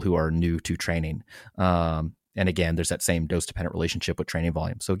for people who are new to training. And again, there's that same dose dependent relationship with training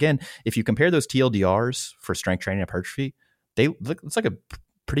volume. So again, if you compare those TLDRs for strength training and hypertrophy, it's like a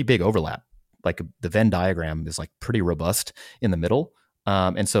pretty big overlap. Like the Venn diagram is like pretty robust in the middle.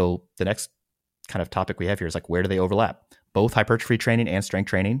 And so the next kind of topic we have here is like, where do they overlap? Both hypertrophy training and strength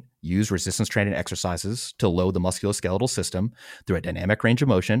training use resistance training exercises to load the musculoskeletal system through a dynamic range of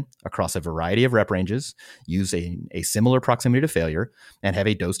motion across a variety of rep ranges, using a similar proximity to failure, and have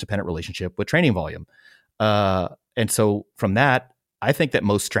a dose-dependent relationship with training volume. And so from that, I think that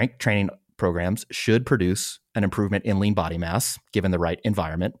most strength training programs should produce an improvement in lean body mass, given the right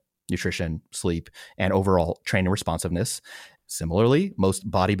environment, nutrition, sleep, and overall training responsiveness. Similarly, most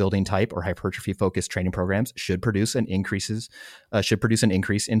bodybuilding type or hypertrophy focused training programs should produce an increase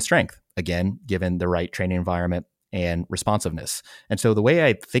in strength, again, given the right training environment and responsiveness. And so the way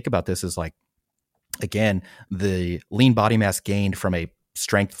I think about this is like, again, the lean body mass gained from a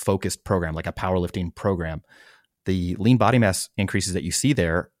strength focused program, like a powerlifting program, the lean body mass increases that you see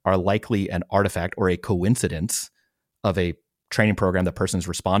there are likely an artifact or a coincidence of a training program the person's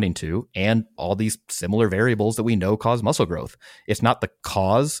responding to and all these similar variables that we know cause muscle growth. It's not the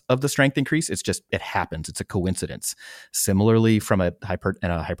cause of the strength increase. It's just, it happens. It's a coincidence. Similarly, from a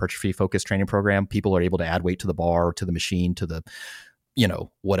hypertrophy focused training program, people are able to add weight to the bar, to the machine, to the,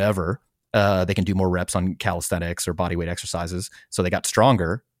 whatever. They can do more reps on calisthenics or bodyweight exercises. So they got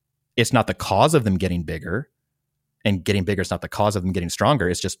stronger. It's not the cause of them getting bigger. And getting bigger is not the cause of them getting stronger.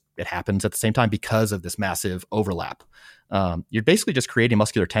 It's just, it happens at the same time because of this massive overlap. You're basically just creating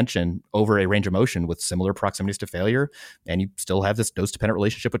muscular tension over a range of motion with similar proximities to failure. And you still have this dose-dependent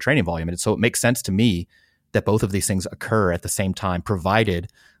relationship with training volume. And so it makes sense to me that both of these things occur at the same time, provided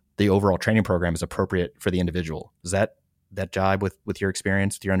the overall training program is appropriate for the individual. Does that jibe with your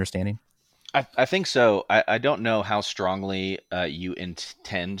experience, with your understanding? I think so. I don't know how strongly you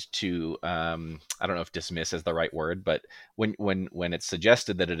intend to. I don't know if dismiss is the right word, but when it's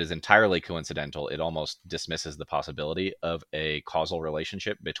suggested that it is entirely coincidental, it almost dismisses the possibility of a causal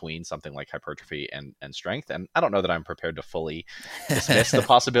relationship between something like hypertrophy and strength. And I don't know that I'm prepared to fully dismiss the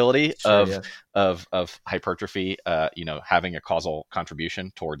possibility of hypertrophy, having a causal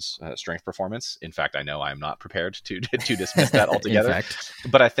contribution towards strength performance. In fact, I know I'm not prepared to dismiss that altogether.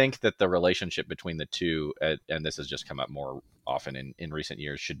 But I think that the relationship between the two, and this has just come up more often in recent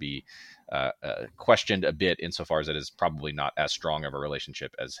years, should be questioned a bit insofar as it is probably not as strong of a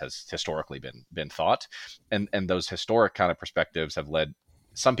relationship as has historically been thought. And those historic kind of perspectives have led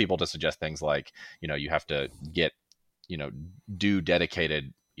some people to suggest things like, you have to get, do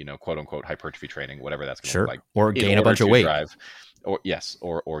dedicated, quote unquote hypertrophy training, whatever that's going to look like, or gain a bunch of weight,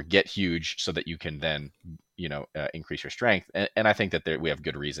 or get huge so that you can then increase your strength. And I think that we have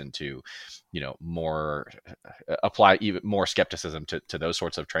good reason to apply even more skepticism to those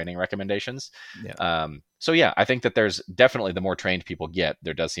sorts of training recommendations. I think that there's definitely, the more trained people get,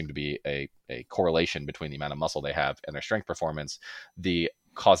 there does seem to be a correlation between the amount of muscle they have and their strength performance. The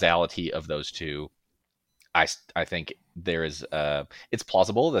causality of those two, I think there is it's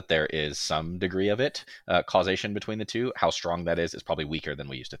plausible that there is some degree of causation between the two. How strong that is probably weaker than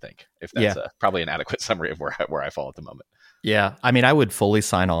we used to think, if that's probably an adequate summary of where I fall at the moment. Yeah. I mean, I would fully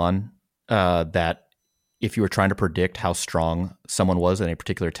sign on that if you were trying to predict how strong someone was in a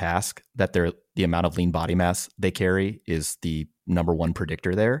particular task, that the amount of lean body mass they carry is the number one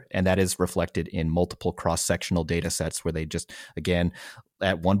predictor there. And that is reflected in multiple cross-sectional data sets where they just, again,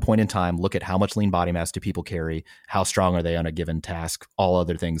 at one point in time, look at how much lean body mass do people carry, how strong are they on a given task, all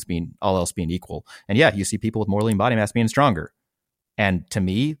else being equal. And yeah, you see people with more lean body mass being stronger. And to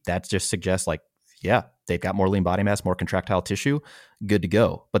me, that just suggests like, yeah, they've got more lean body mass, more contractile tissue, good to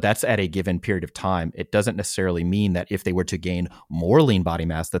go. But that's at a given period of time. It doesn't necessarily mean that if they were to gain more lean body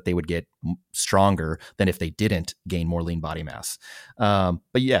mass, that they would get stronger than if they didn't gain more lean body mass.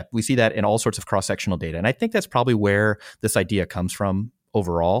 But yeah, we see that in all sorts of cross-sectional data. And I think that's probably where this idea comes from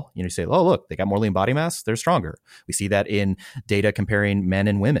overall. You say, oh, look, they got more lean body mass, they're stronger. We see that in data comparing men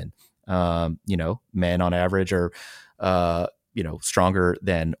and women. Men on average are stronger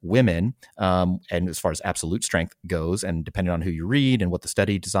than women. And as far as absolute strength goes, and depending on who you read and what the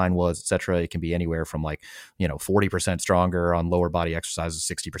study design was, et cetera, it can be anywhere from 40% stronger on lower body exercises,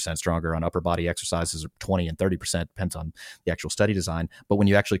 60% stronger on upper body exercises, 20 and 30%, depends on the actual study design. But when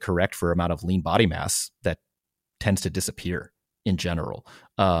you actually correct for amount of lean body mass, that tends to disappear in general.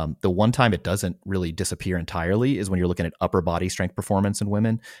 The one time it doesn't really disappear entirely is when you're looking at upper body strength performance in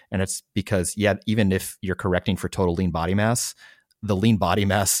women. And it's because, even if you're correcting for total lean body mass, the lean body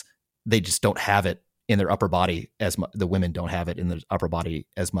mass, they just don't have it in their upper body as much. The women don't have it in their upper body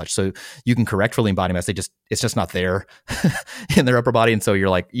as much. So you can correct for lean body mass. It's just not there in their upper body. And so you're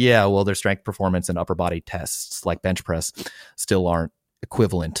like, their strength performance and upper body tests like bench press still aren't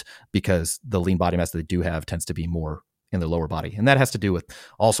equivalent because the lean body mass that they do have tends to be more in the lower body. And that has to do with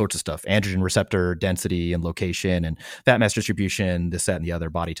all sorts of stuff: androgen receptor density and location and fat mass distribution, this, that, and the other,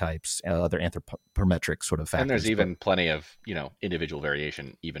 body types, other anthropometric sort of factors. And there's even plenty of, individual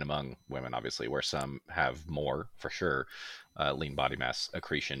variation even among women, obviously, where some have more, for sure, lean body mass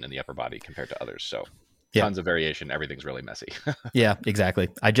accretion in the upper body compared to others. So tons of variation. Everything's really messy. Yeah, exactly.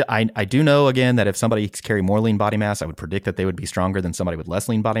 I do know, again, that if somebody carry more lean body mass, I would predict that they would be stronger than somebody with less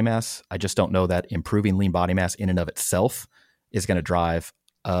lean body mass. I just don't know that improving lean body mass in and of itself is going to drive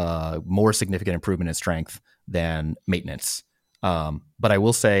more significant improvement in strength than maintenance. But I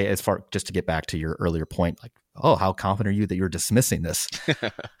will say, just to get back to your earlier point, how confident are you that you're dismissing this?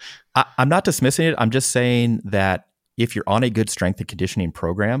 I'm not dismissing it. I'm just saying that if you're on a good strength and conditioning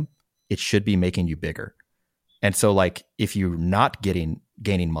program, it should be making you bigger. And so if you're not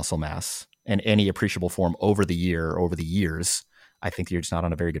gaining muscle mass in any appreciable form over the years, I think you're just not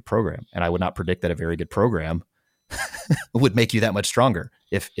on a very good program. And I would not predict that a very good program would make you that much stronger,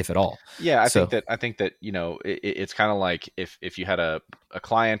 if at all. Yeah, I think that it's kind of like if you had a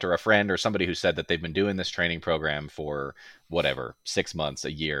client or a friend or somebody who said that they've been doing this training program for whatever, 6 months,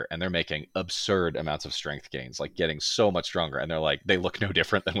 a year, and they're making absurd amounts of strength gains, like getting so much stronger, and they're like, they look no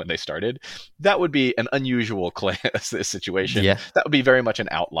different than when they started. That would be an unusual situation. Yeah. That would be very much an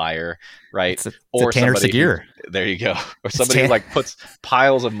outlier, right? It's a Tanner Segura. There you go. Or somebody who puts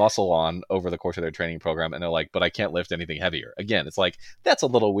piles of muscle on over the course of their training program, and they're like, but I can't lift anything heavier. Again, it's like, that's a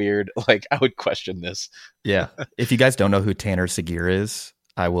little weird. I would question this. Yeah. If you guys don't know who Tanner Segura is,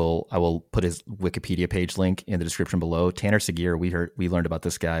 I will put his Wikipedia page link in the description below. Tanner Segura, we learned about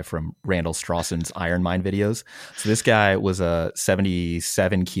this guy from Randall Strawson's Iron Mind videos. So this guy was a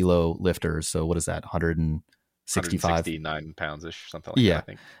 77 kilo lifter. So what is that? 169 pounds-ish, something like that, I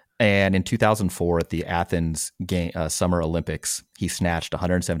think. And in 2004 at the Athens Summer Olympics, he snatched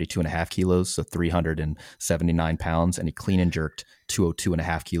 172.5 kilos, so 379 pounds, and he clean and jerked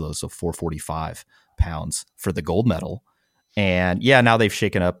 202.5 kilos, so 445 pounds for the gold medal. And now they've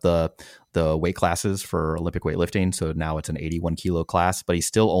shaken up the weight classes for Olympic weightlifting, so now it's an 81 kilo class, but he's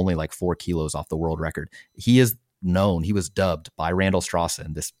still only 4 kilos off the world record. He was dubbed by Randall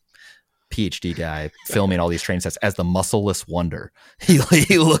Strawson, this PhD guy filming all these training sets, as the muscleless wonder.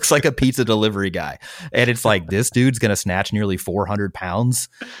 He looks like a pizza delivery guy. And it's like, this dude's going to snatch nearly 400 pounds.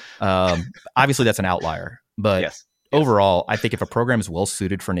 Obviously that's an outlier, but yes. Overall, I think if a program is well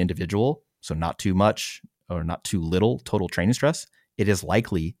suited for an individual, so not too much or not too little total training stress, it is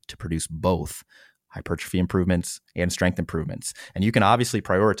likely to produce both hypertrophy improvements and strength improvements. And you can obviously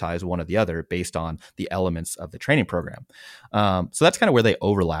prioritize one or the other based on the elements of the training program. So that's kind of where they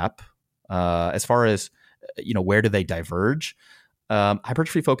overlap. As far as, where do they diverge?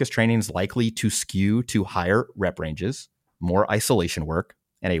 Hypertrophy focused training is likely to skew to higher rep ranges, more isolation work,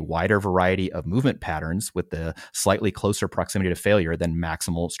 and a wider variety of movement patterns with the slightly closer proximity to failure than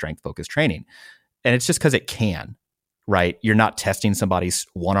maximal strength focused training. And it's just because it can, right? You're not testing somebody's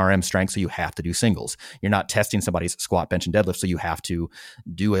 1RM strength, so you have to do singles. You're not testing somebody's squat, bench, and deadlift, so you have to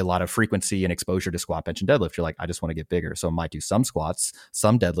do a lot of frequency and exposure to squat, bench, and deadlift. You're like, I just want to get bigger. So I might do some squats,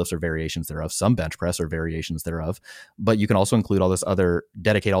 some deadlifts or variations thereof, some bench press or variations thereof. But you can also include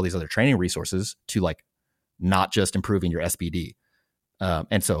dedicate all these other training resources to not just improving your SBD.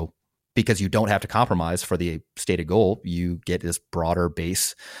 And so because you don't have to compromise for the stated goal, you get this broader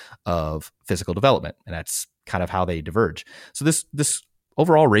base of physical development. And that's kind of how they diverge. So this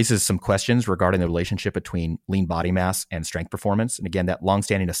overall raises some questions regarding the relationship between lean body mass and strength performance. And again, that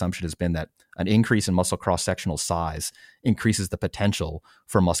longstanding assumption has been that an increase in muscle cross-sectional size increases the potential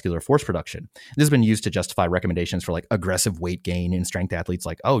for muscular force production. This has been used to justify recommendations for aggressive weight gain in strength athletes,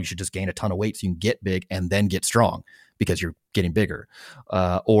 you should just gain a ton of weight so you can get big and then get strong because you're getting bigger.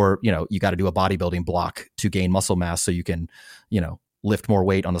 Or you got to do a bodybuilding block to gain muscle mass so you can, lift more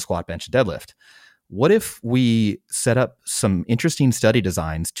weight on the squat, bench, and deadlift. what if we set up some interesting study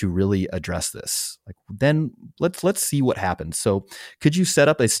designs to really address this? Like, then let's see what happens. So could you set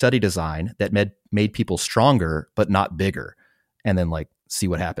up a study design that made people stronger but not bigger, and then like see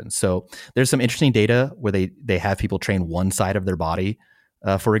what happens? So there's some interesting data where they have people train one side of their body,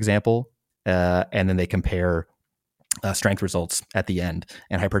 for example, and then they compare strength results at the end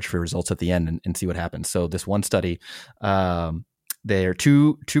and hypertrophy results at the end, and see what happens. So this one study, there are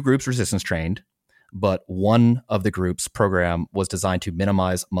two groups resistance trained, but one of the group's program was designed to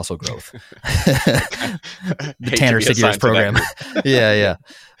minimize muscle growth. The Tanner Sigur's program. Yeah.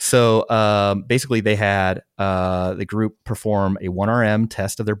 So basically they had the group perform a 1RM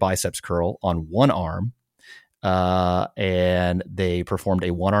test of their biceps curl on one arm, and they performed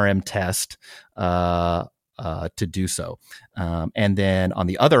a 1RM test to do so. And then on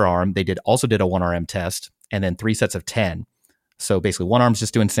the other arm, they also did a 1RM test, and then 3 sets of 10. So basically one arm's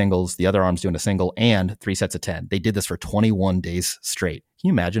just doing singles, the other arm's doing a single, and 3 sets of 10. They did this for 21 days straight. Can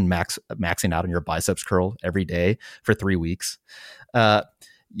you imagine maxing out on your biceps curl every day for 3 weeks?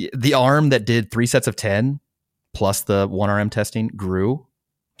 The arm that did 3 sets of 10 plus the 1RM testing grew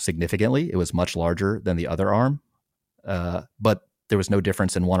significantly. It was much larger than the other arm, but there was no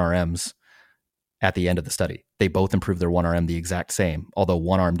difference in 1RMs at the end of the study. They both improved their 1RM the exact same, although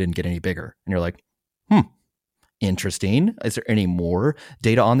one arm didn't get any bigger. And you're like, interesting. Is there any more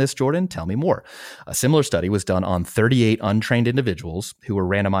data on this, Jordan? Tell me more. A similar study was done on 38 untrained individuals who were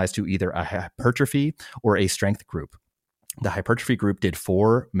randomized to either a hypertrophy or a strength group. The hypertrophy group did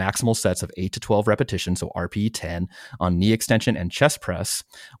 4 maximal sets of 8 to 12 repetitions, so RPE 10, on knee extension and chest press,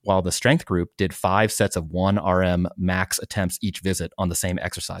 while the strength group did 5 sets of 1 RM max attempts each visit on the same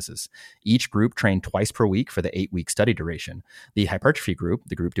exercises. Each group trained twice per week for the 8-week study duration. The hypertrophy group,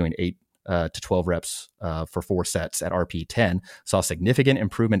 the group doing 8 to 12 reps for 4 sets at RPE 10, saw significant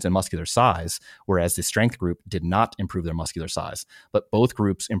improvements in muscular size, whereas the strength group did not improve their muscular size. But both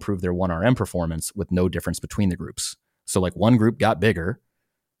groups improved their 1RM performance with no difference between the groups. So like one group got bigger,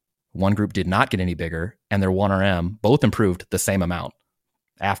 one group did not get any bigger, and their 1RM both improved the same amount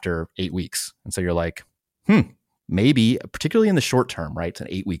after 8 weeks. And so you're like, maybe, particularly in the short term, right? It's an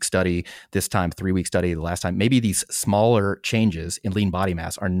 8-week study, this time 3-week study, the last time, maybe these smaller changes in lean body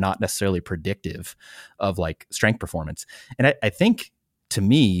mass are not necessarily predictive of like strength performance. And I think, to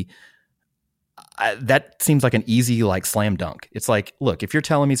me, that seems like an easy like slam dunk. It's like, look, if you're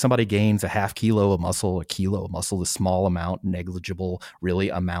telling me somebody gains a half kilo of muscle, a kilo of muscle, a small amount, negligible really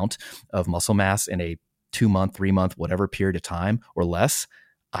amount of muscle mass in a 2-month, 3-month, whatever period of time or less,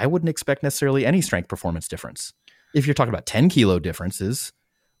 I wouldn't expect necessarily any strength performance difference. If you're talking about 10 kilo differences,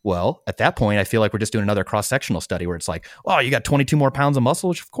 well, at that point, I feel like we're just doing another cross-sectional study where it's like, oh, you got 22 more pounds of muscle,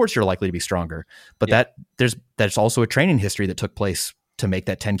 which of course you're likely to be stronger. But there's also a training history that took place to make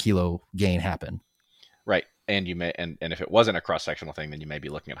that 10 kilo gain happen. Right. And you may, and if it wasn't a cross-sectional thing, then you may be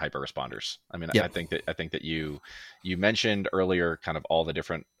looking at hyper responders. I mean, yep. I think that you mentioned earlier kind of all the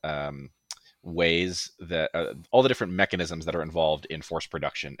different ways that all the different mechanisms that are involved in force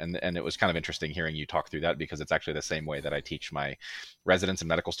production, and it was kind of interesting hearing you talk through that, because it's actually the same way that I teach my residents and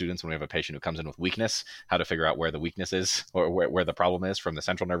medical students when we have a patient who comes in with weakness, how to figure out where the weakness is or where the problem is, from the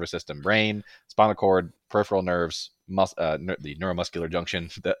central nervous system, brain, spinal cord, peripheral nerves, the neuromuscular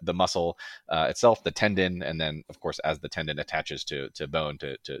junction, the muscle itself, the tendon, and then of course as the tendon attaches to bone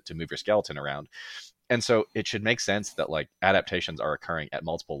to move your skeleton around. And so it should make sense that like adaptations are occurring at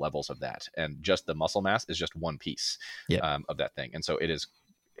multiple levels of that, and just the muscle mass is just one piece of that thing. And so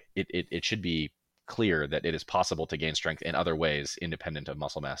it should be clear that it is possible to gain strength in other ways independent of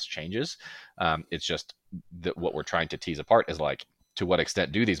muscle mass changes. It's just that what we're trying to tease apart is like, to what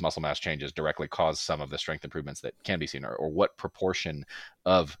extent do these muscle mass changes directly cause some of the strength improvements that can be seen, or what proportion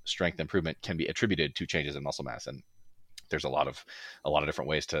of strength improvement can be attributed to changes in muscle mass? And there's a lot of different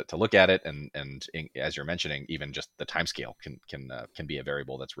ways to look at it, and as you're mentioning, even just the time scale can be a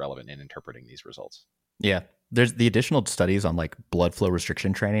variable that's relevant in interpreting these results. Yeah, there's the additional studies on like blood flow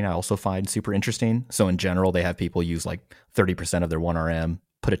restriction training I also find super interesting. So in general, they have people use like 30% of their 1RM,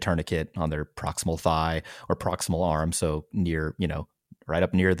 put a tourniquet on their proximal thigh or proximal arm, so near, right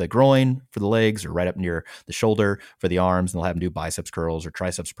up near the groin for the legs, or right up near the shoulder for the arms. And they'll have them do biceps curls or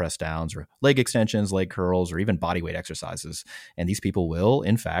triceps press downs or leg extensions, leg curls, or even body weight exercises. And these people will,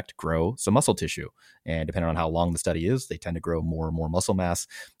 in fact, grow some muscle tissue. And depending on how long the study is, they tend to grow more and more muscle mass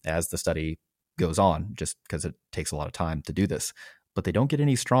as the study goes on, just because it takes a lot of time to do this. But they don't get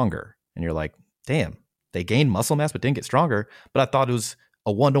any stronger. And you're like, damn, they gained muscle mass but didn't get stronger. But I thought it was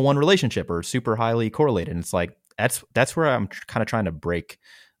a 1-to-1 relationship or super highly correlated. And it's like, that's where I'm kind of trying to break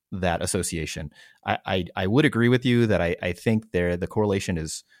that association. I would agree with you that I think the correlation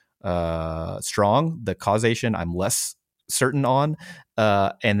is strong. The causation, I'm less certain on.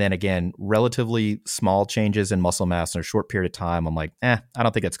 And then again, relatively small changes in muscle mass in a short period of time. I'm like, I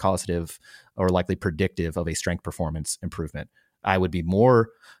don't think it's causative or likely predictive of a strength performance improvement. I would be more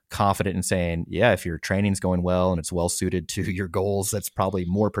confident in saying, yeah, if your training's going well and it's well suited to your goals, that's probably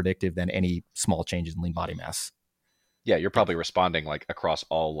more predictive than any small changes in lean body mass. Yeah, you're probably responding like across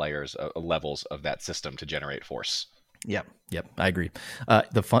all layers, levels of that system to generate force. Yep, I agree.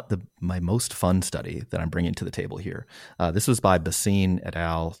 My most fun study that I'm bringing to the table here. This was by Basine et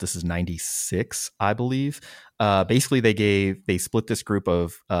al. This is 96, I believe. Basically, they split this group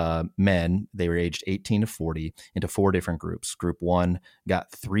of men. They were aged 18 to 40 into 4 different groups. Group 1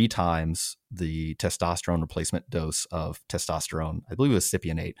 got 3 times the testosterone replacement dose of testosterone. I believe it was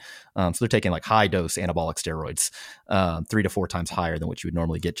cypionate. So they're taking like high dose anabolic steroids, 3 to 4 times higher than what you would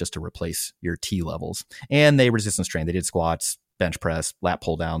normally get just to replace your T levels. And they resistance trained. They did squats, bench press, lat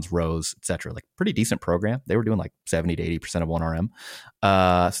pull downs, rows, etc. Like pretty decent program. They were doing like 70 to 80% of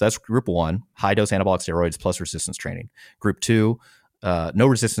 1RM. So that's group 1, high dose anabolic steroids plus resistance training. Group 2, no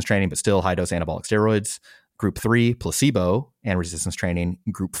resistance training, but still high dose anabolic steroids. Group 3, placebo and resistance training.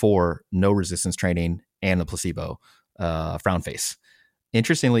 Group 4, no resistance training and the placebo, frown face.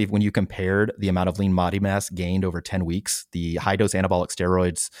 Interestingly, when you compared the amount of lean body mass gained over 10 weeks, the high dose anabolic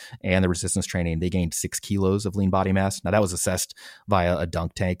steroids and the resistance training, they gained 6 kilos of lean body mass. Now that was assessed via a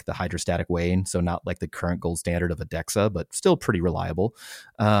dunk tank, the hydrostatic weighing. So not like the current gold standard of a DEXA, but still pretty reliable.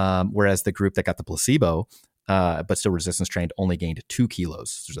 Whereas the group that got the placebo, but still resistance trained, only gained 2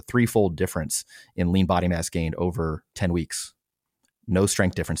 kilos. There's a 3-fold difference in lean body mass gained over 10 weeks. No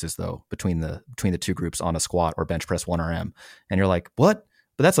strength differences though between the 2 groups on a squat or bench press 1RM. And you're like, what?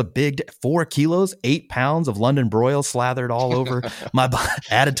 But that's a big 4 kilos, 8 pounds of London broil slathered all over my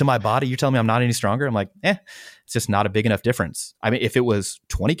added to my body. You're telling me I'm not any stronger? I'm like, it's just not a big enough difference. I mean, if it was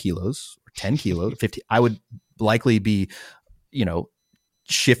 20 kilos or 10 kilos, 50, I would likely be,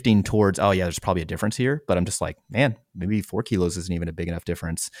 shifting towards, oh yeah, there's probably a difference here. But I'm just like, man, maybe 4 kilos isn't even a big enough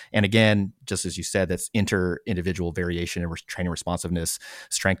difference. And again, just as you said, that's inter-individual variation in training responsiveness,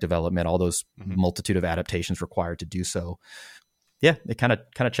 strength development, all those multitude of adaptations required to do so. Yeah, it kind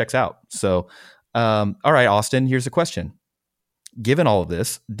of checks out. So, all right, Austin, here's a question. Given all of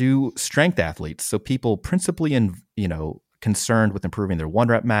this, do strength athletes, so people principally concerned with improving their 1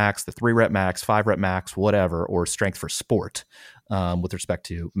 rep max, the 3 rep max, 5 rep max, whatever, or strength for sport, with respect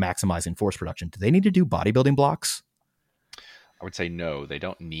to maximizing force production, do they need to do bodybuilding blocks? I would say no, they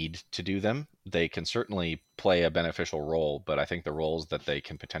don't need to do them. They can certainly play a beneficial role, but I think the roles that they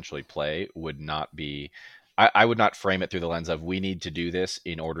can potentially play would not be, I would not frame it through the lens of we need to do this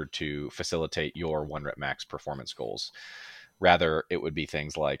in order to facilitate your 1 rep max performance goals. Rather, it would be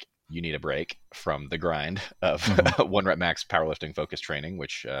things like you need a break from the grind of 1 rep max powerlifting focused training,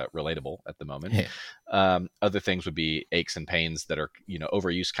 which relatable at the moment. Yeah. Other things would be aches and pains that are,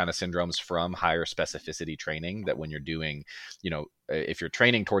 overuse kind of syndromes from higher specificity training, that when you're doing, if you're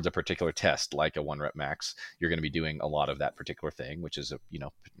training towards a particular test, like a 1 rep max, you're going to be doing a lot of that particular thing, which is,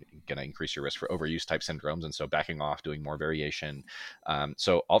 going to increase your risk for overuse type syndromes. And so backing off, doing more variation.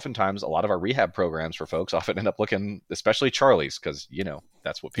 So oftentimes a lot of our rehab programs for folks often end up looking, especially Charlie's, because,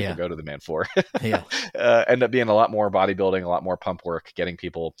 that's what people go to the man for. End up being a lot more bodybuilding, a lot more pump work, getting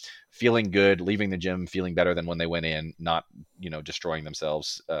people feeling good, leaving the gym feeling better than when they went in, not, destroying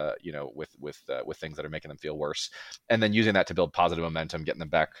themselves, with things that are making them feel worse. And then using that to build positive momentum, getting them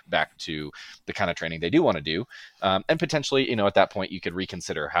back to the kind of training they do want to do. And potentially, at that point, you could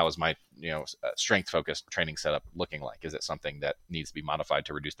reconsider, how is my, strength focused training setup looking like? Is it something that needs to be modified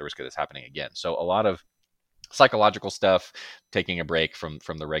to reduce the risk of this happening again? So a lot of psychological stuff, taking a break from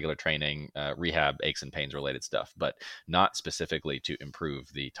the regular training, rehab, aches and pains related stuff, but not specifically to improve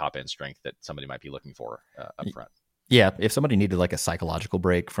the top end strength that somebody might be looking for up front. Yeah, if somebody needed like a psychological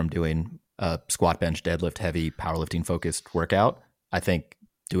break from doing a squat, bench, deadlift, heavy powerlifting focused workout, I think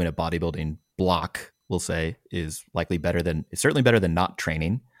doing a bodybuilding block, we'll say, is likely it's certainly better than not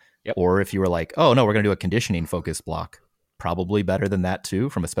training. Yep. Or if you were like, oh no, we're going to do a conditioning focused block, probably better than that too,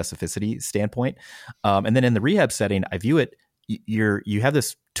 from a specificity standpoint. And then in the rehab setting, I view it, you have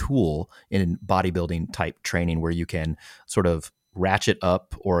this tool in bodybuilding type training where you can sort of ratchet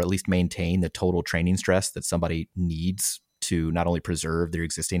up or at least maintain the total training stress that somebody needs to not only preserve their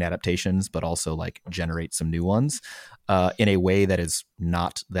existing adaptations, but also like generate some new ones in a way that is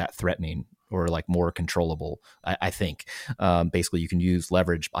not that threatening or like more controllable, I think. Basically, you can use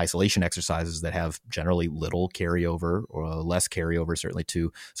leverage isolation exercises that have generally little carryover or less carryover, certainly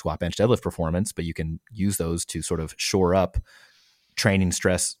to squat, bench, deadlift performance, but you can use those to sort of shore up training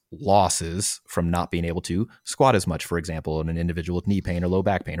stress losses from not being able to squat as much, for example, in an individual with knee pain or low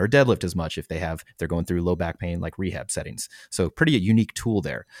back pain, or deadlift as much if they're going through low back pain, like rehab settings. So pretty unique tool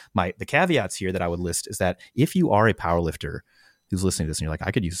there. The caveats here that I would list is that if you are a power lifter who's listening to this and you're like,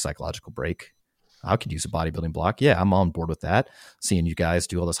 I could use a psychological break, I could use a bodybuilding block. Yeah, I'm on board with that. Seeing you guys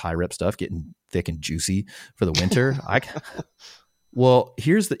do all this high rep stuff, getting thick and juicy for the winter. Well,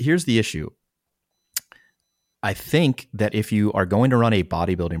 here's the issue. I think that if you are going to run a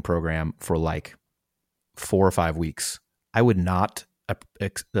bodybuilding program for like 4 or 5 weeks, I would not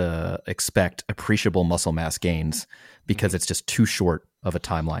expect appreciable muscle mass gains because it's just too short of a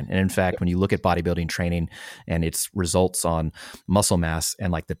timeline. And in fact, when you look at bodybuilding training and its results on muscle mass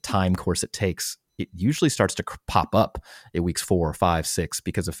and like the time course it takes, it usually starts to pop up at weeks 4, 5, 6,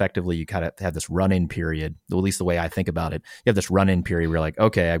 because effectively you kind of have this run-in period, at least the way I think about it. You have this run-in period where you're like,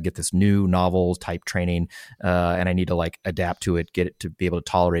 okay, I get this new novel type training and I need to like adapt to it, get it to be able to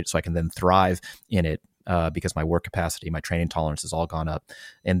tolerate it so I can then thrive in it because my work capacity, my training tolerance has all gone up.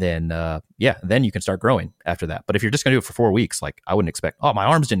 And then, then you can start growing after that. But if you're just going to do it for 4 weeks, like I wouldn't expect, oh, my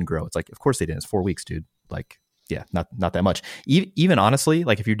arms didn't grow. It's like, of course they didn't. It's 4 weeks, dude. Like, yeah, not that much. Even honestly,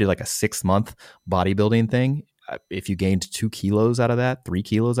 like if you did like a 6-month bodybuilding thing, if you gained 2 kilos out of that, 3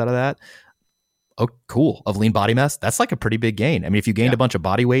 kilos out of that, oh, cool, of lean body mass, that's like a pretty big gain. I mean, if you gained a bunch of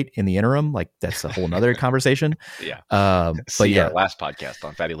body weight in the interim, like that's a whole nother conversation. Yeah. But yeah, our last podcast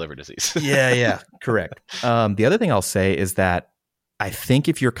on fatty liver disease. yeah, correct. The other thing I'll say is that I think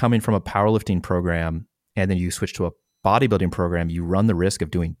if you're coming from a powerlifting program and then you switch to a bodybuilding program, you run the risk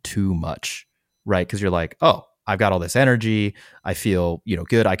of doing too much, right? Because you're like, oh, I've got all this energy. I feel,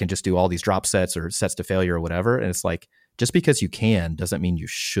 good. I can just do all these drop sets or sets to failure or whatever. And it's like, just because you can doesn't mean you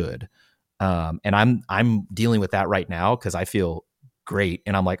should. And I'm dealing with that right now because I feel great.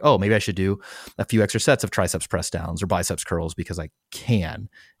 And I'm like, oh, maybe I should do a few extra sets of triceps press downs or biceps curls because I can.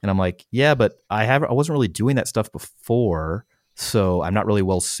 And I'm like, yeah, but I wasn't really doing that stuff before. So I'm not really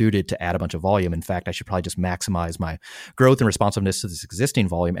well suited to add a bunch of volume. In fact, I should probably just maximize my growth and responsiveness to this existing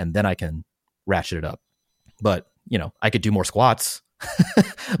volume, and then I can ratchet it up. But, I could do more squats,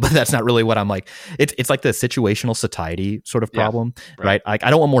 but that's not really what I'm like. It's like the situational satiety sort of problem, right? Like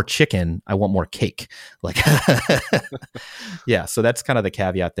I don't want more chicken. I want more cake. Like, yeah. So that's kind of the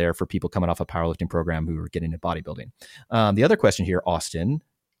caveat there for people coming off a powerlifting program who are getting into bodybuilding. The other question here, Austin,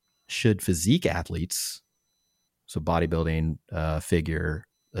 should physique athletes, so bodybuilding, figure,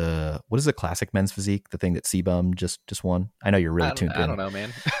 what is the classic men's physique? The thing that C-Bum just won? I know you're really tuned in. I don't know,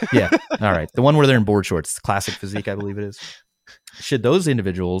 man. Yeah. All right. The one where they're in board shorts, classic physique, I believe it is. Should those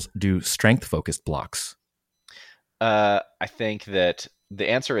individuals do strength-focused blocks? I think that the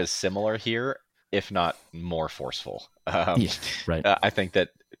answer is similar here, if not more forceful. Right. I think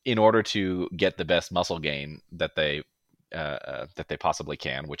that in order to get the best muscle gain that they possibly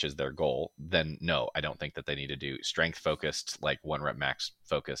can, which is their goal, then no, I don't think that they need to do strength focused, like 1 rep max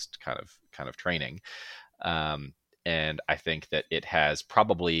focused kind of training. And I think that it has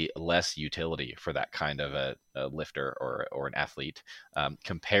probably less utility for that kind of a lifter or an athlete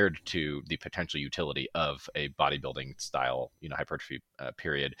compared to the potential utility of a bodybuilding style, hypertrophy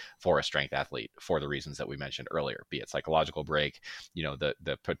period for a strength athlete for the reasons that we mentioned earlier, be it psychological break,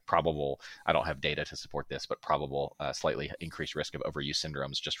 the probable, I don't have data to support this, but probable slightly increased risk of overuse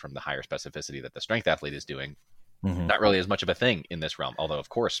syndromes just from the higher specificity that the strength athlete is doing. Mm-hmm. Not really as much of a thing in this realm, although of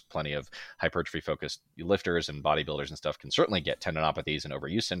course plenty of hypertrophy focused lifters and bodybuilders and stuff can certainly get tendinopathies and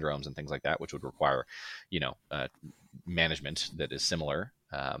overuse syndromes and things like that, which would require management that is similar.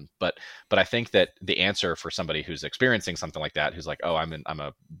 But I think that the answer for somebody who's experiencing something like that, who's like, oh, I'm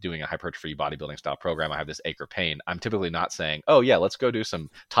doing a hypertrophy bodybuilding style program, I have this ache or pain, I'm typically not saying, oh yeah, let's go do some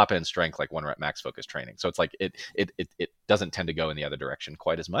top end strength, like 1 rep max focus training. So it's like it doesn't tend to go in the other direction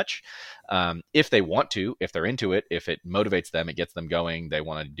quite as much. If they want to, if they're into it, if it motivates them, it gets them going, they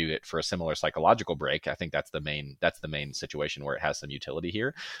want to do it for a similar psychological break, I think that's the main situation where it has some utility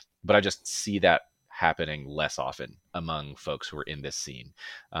here. But I just see that happening less often among folks who are in this scene.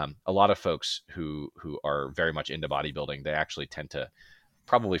 A lot of folks who are very much into bodybuilding, they actually tend to,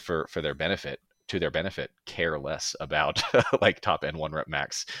 probably for their benefit, care less about like top end 1 rep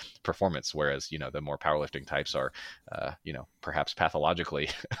max performance, whereas the more powerlifting types are perhaps pathologically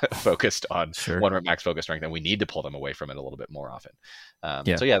focused on 1 rep max focus strength, and we need to pull them away from it a little bit more often.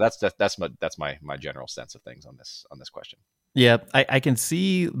 So yeah, that's my general sense of things on this question. Yeah, I can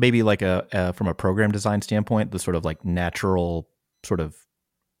see maybe like from a program design standpoint, the sort of like natural sort of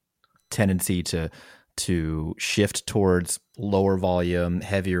tendency to shift towards lower volume,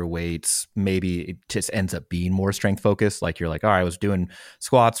 heavier weights. Maybe it just ends up being more strength focused. Like you're like, all right, I was doing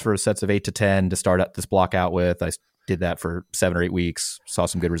squats for sets of 8 to 10 to start this block out with. I did that for 7 or 8 weeks, saw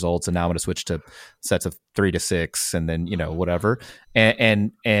some good results, and now I'm going to switch to sets of 3 to 6, and then whatever.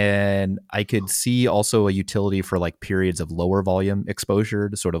 And I could see also a utility for like periods of lower volume exposure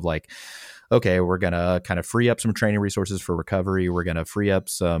to sort of like, okay, we're going to kind of free up some training resources for recovery. We're going to free up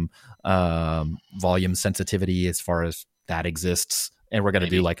some volume sensitivity as far as that exists. And we're going to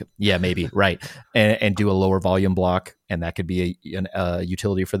do like, maybe, right. And do a lower volume block. And that could be a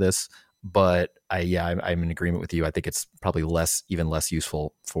utility for this. But I'm in agreement with you. I think it's probably even less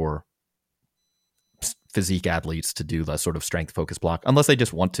useful for physique athletes to do the sort of strength focused block, unless they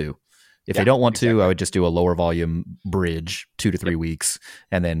just want to. If they don't want to, I would just do a lower volume bridge 2 to 3 weeks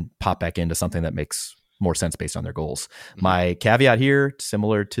and then pop back into something that makes more sense based on their goals. Mm-hmm. My caveat here,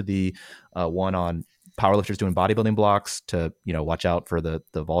 similar to the one on powerlifters doing bodybuilding blocks, to watch out for the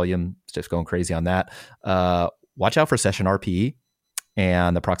volume, just going crazy on that. Watch out for session RPE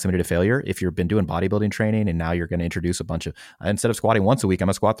and the proximity to failure. If you've been doing bodybuilding training and now you're going to introduce a bunch of, instead of squatting once a week, I'm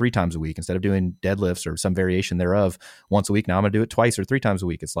going to squat 3 times a week. Instead of doing deadlifts or some variation thereof once a week, now I'm going to do it twice or 3 times a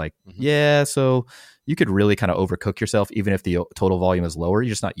week. It's like, so you could really kind of overcook yourself, even if the total volume is lower.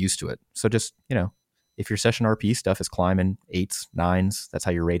 You're just not used to it. So just, if your session RPE stuff is climbing 8s, 9s, that's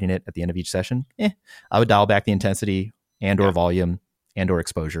how you're rating it at the end of each session, I would dial back the intensity and or volume and or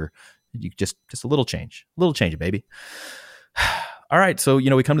exposure. You just a little change, baby. All right. So,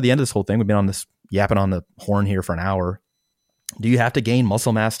 we come to the end of this whole thing. We've been on this yapping on the horn here for an hour. Do you have to gain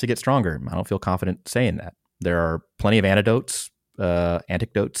muscle mass to get stronger? I don't feel confident saying that. There are plenty of anecdotes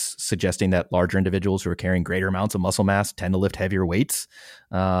suggesting that larger individuals who are carrying greater amounts of muscle mass tend to lift heavier weights.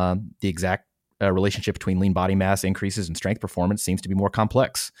 The exact relationship between lean body mass increases and strength performance seems to be more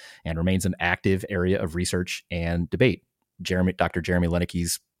complex and remains an active area of research and debate. Dr. Jeremy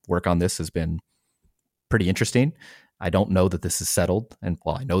Lenecke's work on this has been pretty interesting. I don't know that this is settled, and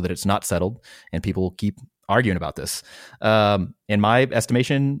I know that it's not settled, and people keep arguing about this. In my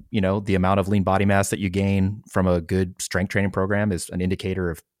estimation, the amount of lean body mass that you gain from a good strength training program is an indicator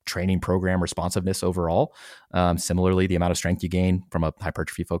of training program responsiveness overall. Similarly, the amount of strength you gain from a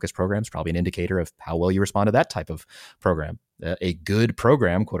hypertrophy focused program is probably an indicator of how well you respond to that type of program. A good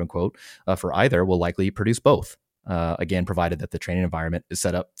program, quote unquote, for either will likely produce both. Again, provided that the training environment is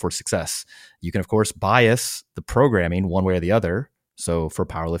set up for success. You can, of course, bias the programming one way or the other. So for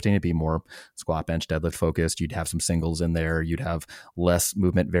powerlifting, it'd be more squat, bench, deadlift focused. You'd have some singles in there. You'd have less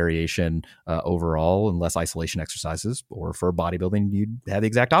movement variation overall and less isolation exercises. Or for bodybuilding, you'd have the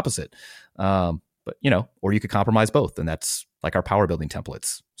exact opposite. Or you could compromise both. And that's like our power building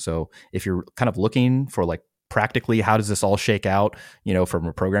templates. So if you're kind of looking for like practically, how does this all shake out, from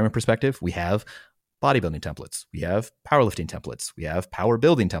a programming perspective, we have bodybuilding templates, we have powerlifting templates, we have power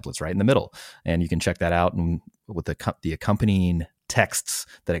building templates right in the middle. And you can check that out and with the accompanying texts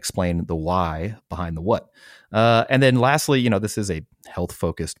that explain the why behind the what. And then lastly, this is a health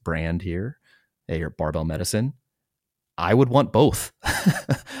focused brand here, Barbell Medicine. I would want both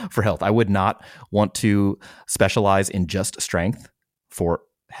for health. I would not want to specialize in just strength for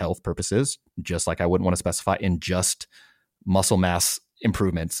health purposes, just like I wouldn't want to specify in just muscle mass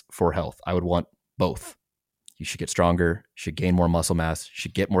improvements for health. I would want both. You should get stronger, should gain more muscle mass,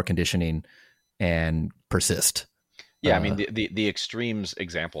 should get more conditioning, and persist. Yeah, I mean, the extremes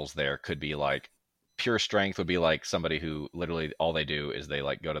examples there could be like pure strength would be like somebody who literally all they do is they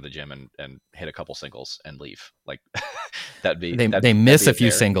like go to the gym and hit a couple singles and leave. Like they miss a few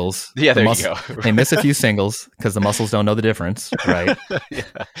singles. Yeah, there you go. They miss a few singles because the muscles don't know the difference, right?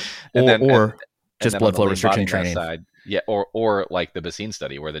 Yeah. Or just blood flow restriction training. Side, yeah, or like the Basine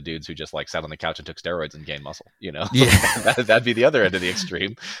study where the dudes who just like sat on the couch and took steroids and gained muscle, Yeah. That'd be the other end of the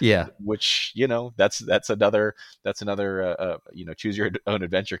extreme. Yeah. Which, that's another choose your own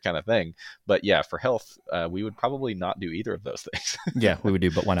adventure kind of thing. But yeah, for health, we would probably not do either of those things. Yeah, we would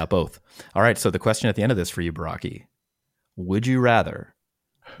do, but why not both? All right. So the question at the end of this for you, Baraki, would you rather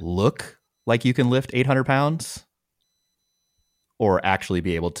look like you can lift 800 pounds or actually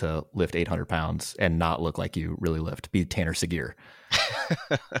be able to lift 800 pounds and not look like you really lift? Be Tanner Segure.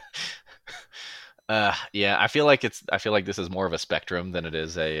 Yeah, I feel like this is more of a spectrum than it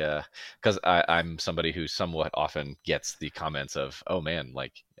is because I'm somebody who somewhat often gets the comments of, oh man,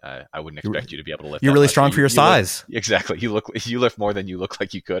 like I wouldn't expect you to be able to lift. You're really strong for your size. Exactly. You lift more than you look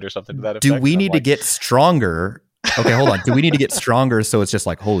like you could or something to that effect. Do we need to get stronger? Okay, hold on. Do we need to get stronger so it's just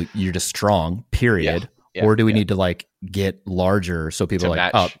like, holy, you're just strong, period? Yeah, or do we need to like get larger, so people To are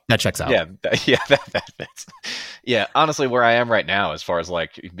like, match. oh, that checks out. Yeah, that fits. Yeah, honestly, where I am right now, as far as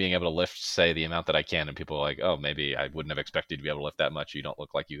like being able to lift, say, the amount that I can, and people are like, oh, maybe I wouldn't have expected to be able to lift that much. You don't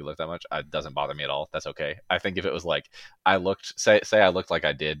look like you can lift that much. It doesn't bother me at all. That's okay. I think if it was like I looked, say I looked like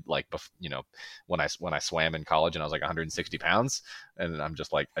I did, like, when I swam in college and I was like 160 pounds, and I'm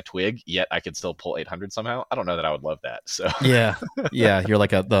just like a twig, yet I could still pull 800 somehow. I don't know that I would love that. So yeah, you're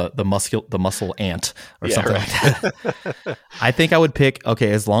like the muscle ant or yeah, something right. like that. I think I would pick,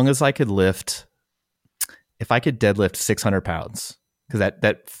 okay, as long as I could lift, if I could deadlift 600 pounds, because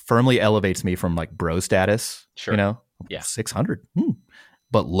that firmly elevates me from like bro status. Sure. You know, Yeah. 600,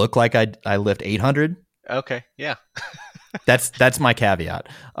 but look like I lift 800. Okay. Yeah. That's my caveat.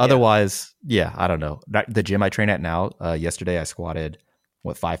 Otherwise, I don't know. The gym I train at now, yesterday I squatted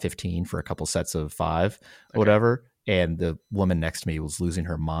 515 for a couple sets of 5 or whatever. And the woman next to me was losing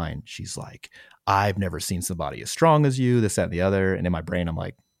her mind. She's like, I've never seen somebody as strong as you, this, that, and the other. And in my brain, I'm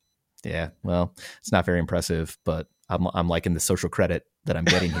like, yeah, well, it's not very impressive, but I'm liking the social credit that I'm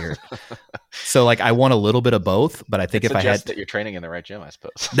getting here. So like, I want a little bit of both, but I think if I had that you're training in the right gym, I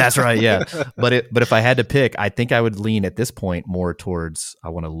suppose. That's right. Yeah. But if I had to pick, I think I would lean at this point more towards, I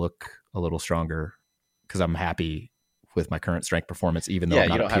want to look a little stronger because I'm happy with my current strength performance, even though I'm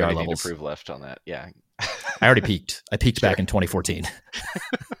not you at don't PR have anything levels. to prove left on that. Yeah. I already peaked. I peaked back in 2014.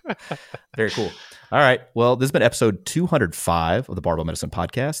 Very cool. All right. Well, this has been episode 205 of the Barbell Medicine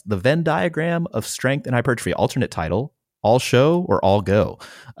Podcast, the Venn diagram of strength and hypertrophy. Alternate title, all show or all go.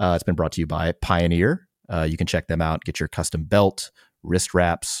 It's been brought to you by Pioneer. You can check them out. Get your custom belt, wrist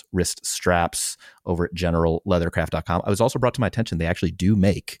wraps, wrist straps over at generalleathercraft.com. I was also brought to my attention, they actually do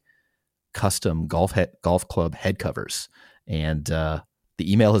make custom golf club head covers. And the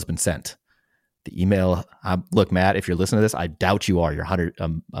email has been sent. The email, look, Matt, if you're listening to this, I doubt you are. You're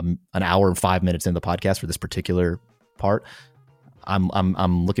an hour and 5 minutes in the podcast for this particular part.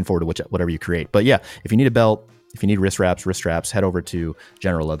 I'm looking forward to whatever you create. But yeah, if you need a belt, if you need wrist straps, head over to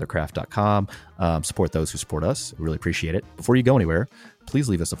generalleathercraft.com. Support those who support us. We really appreciate it. Before you go anywhere, please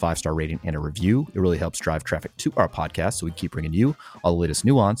leave us a 5-star rating and a review. It really helps drive traffic to our podcast so we keep bringing you all the latest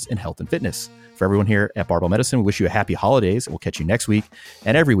nuance in health and fitness. For everyone here at Barbell Medicine, we wish you a happy holidays. We'll catch you next week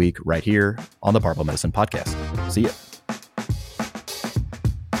and every week right here on the Barbell Medicine Podcast. See ya.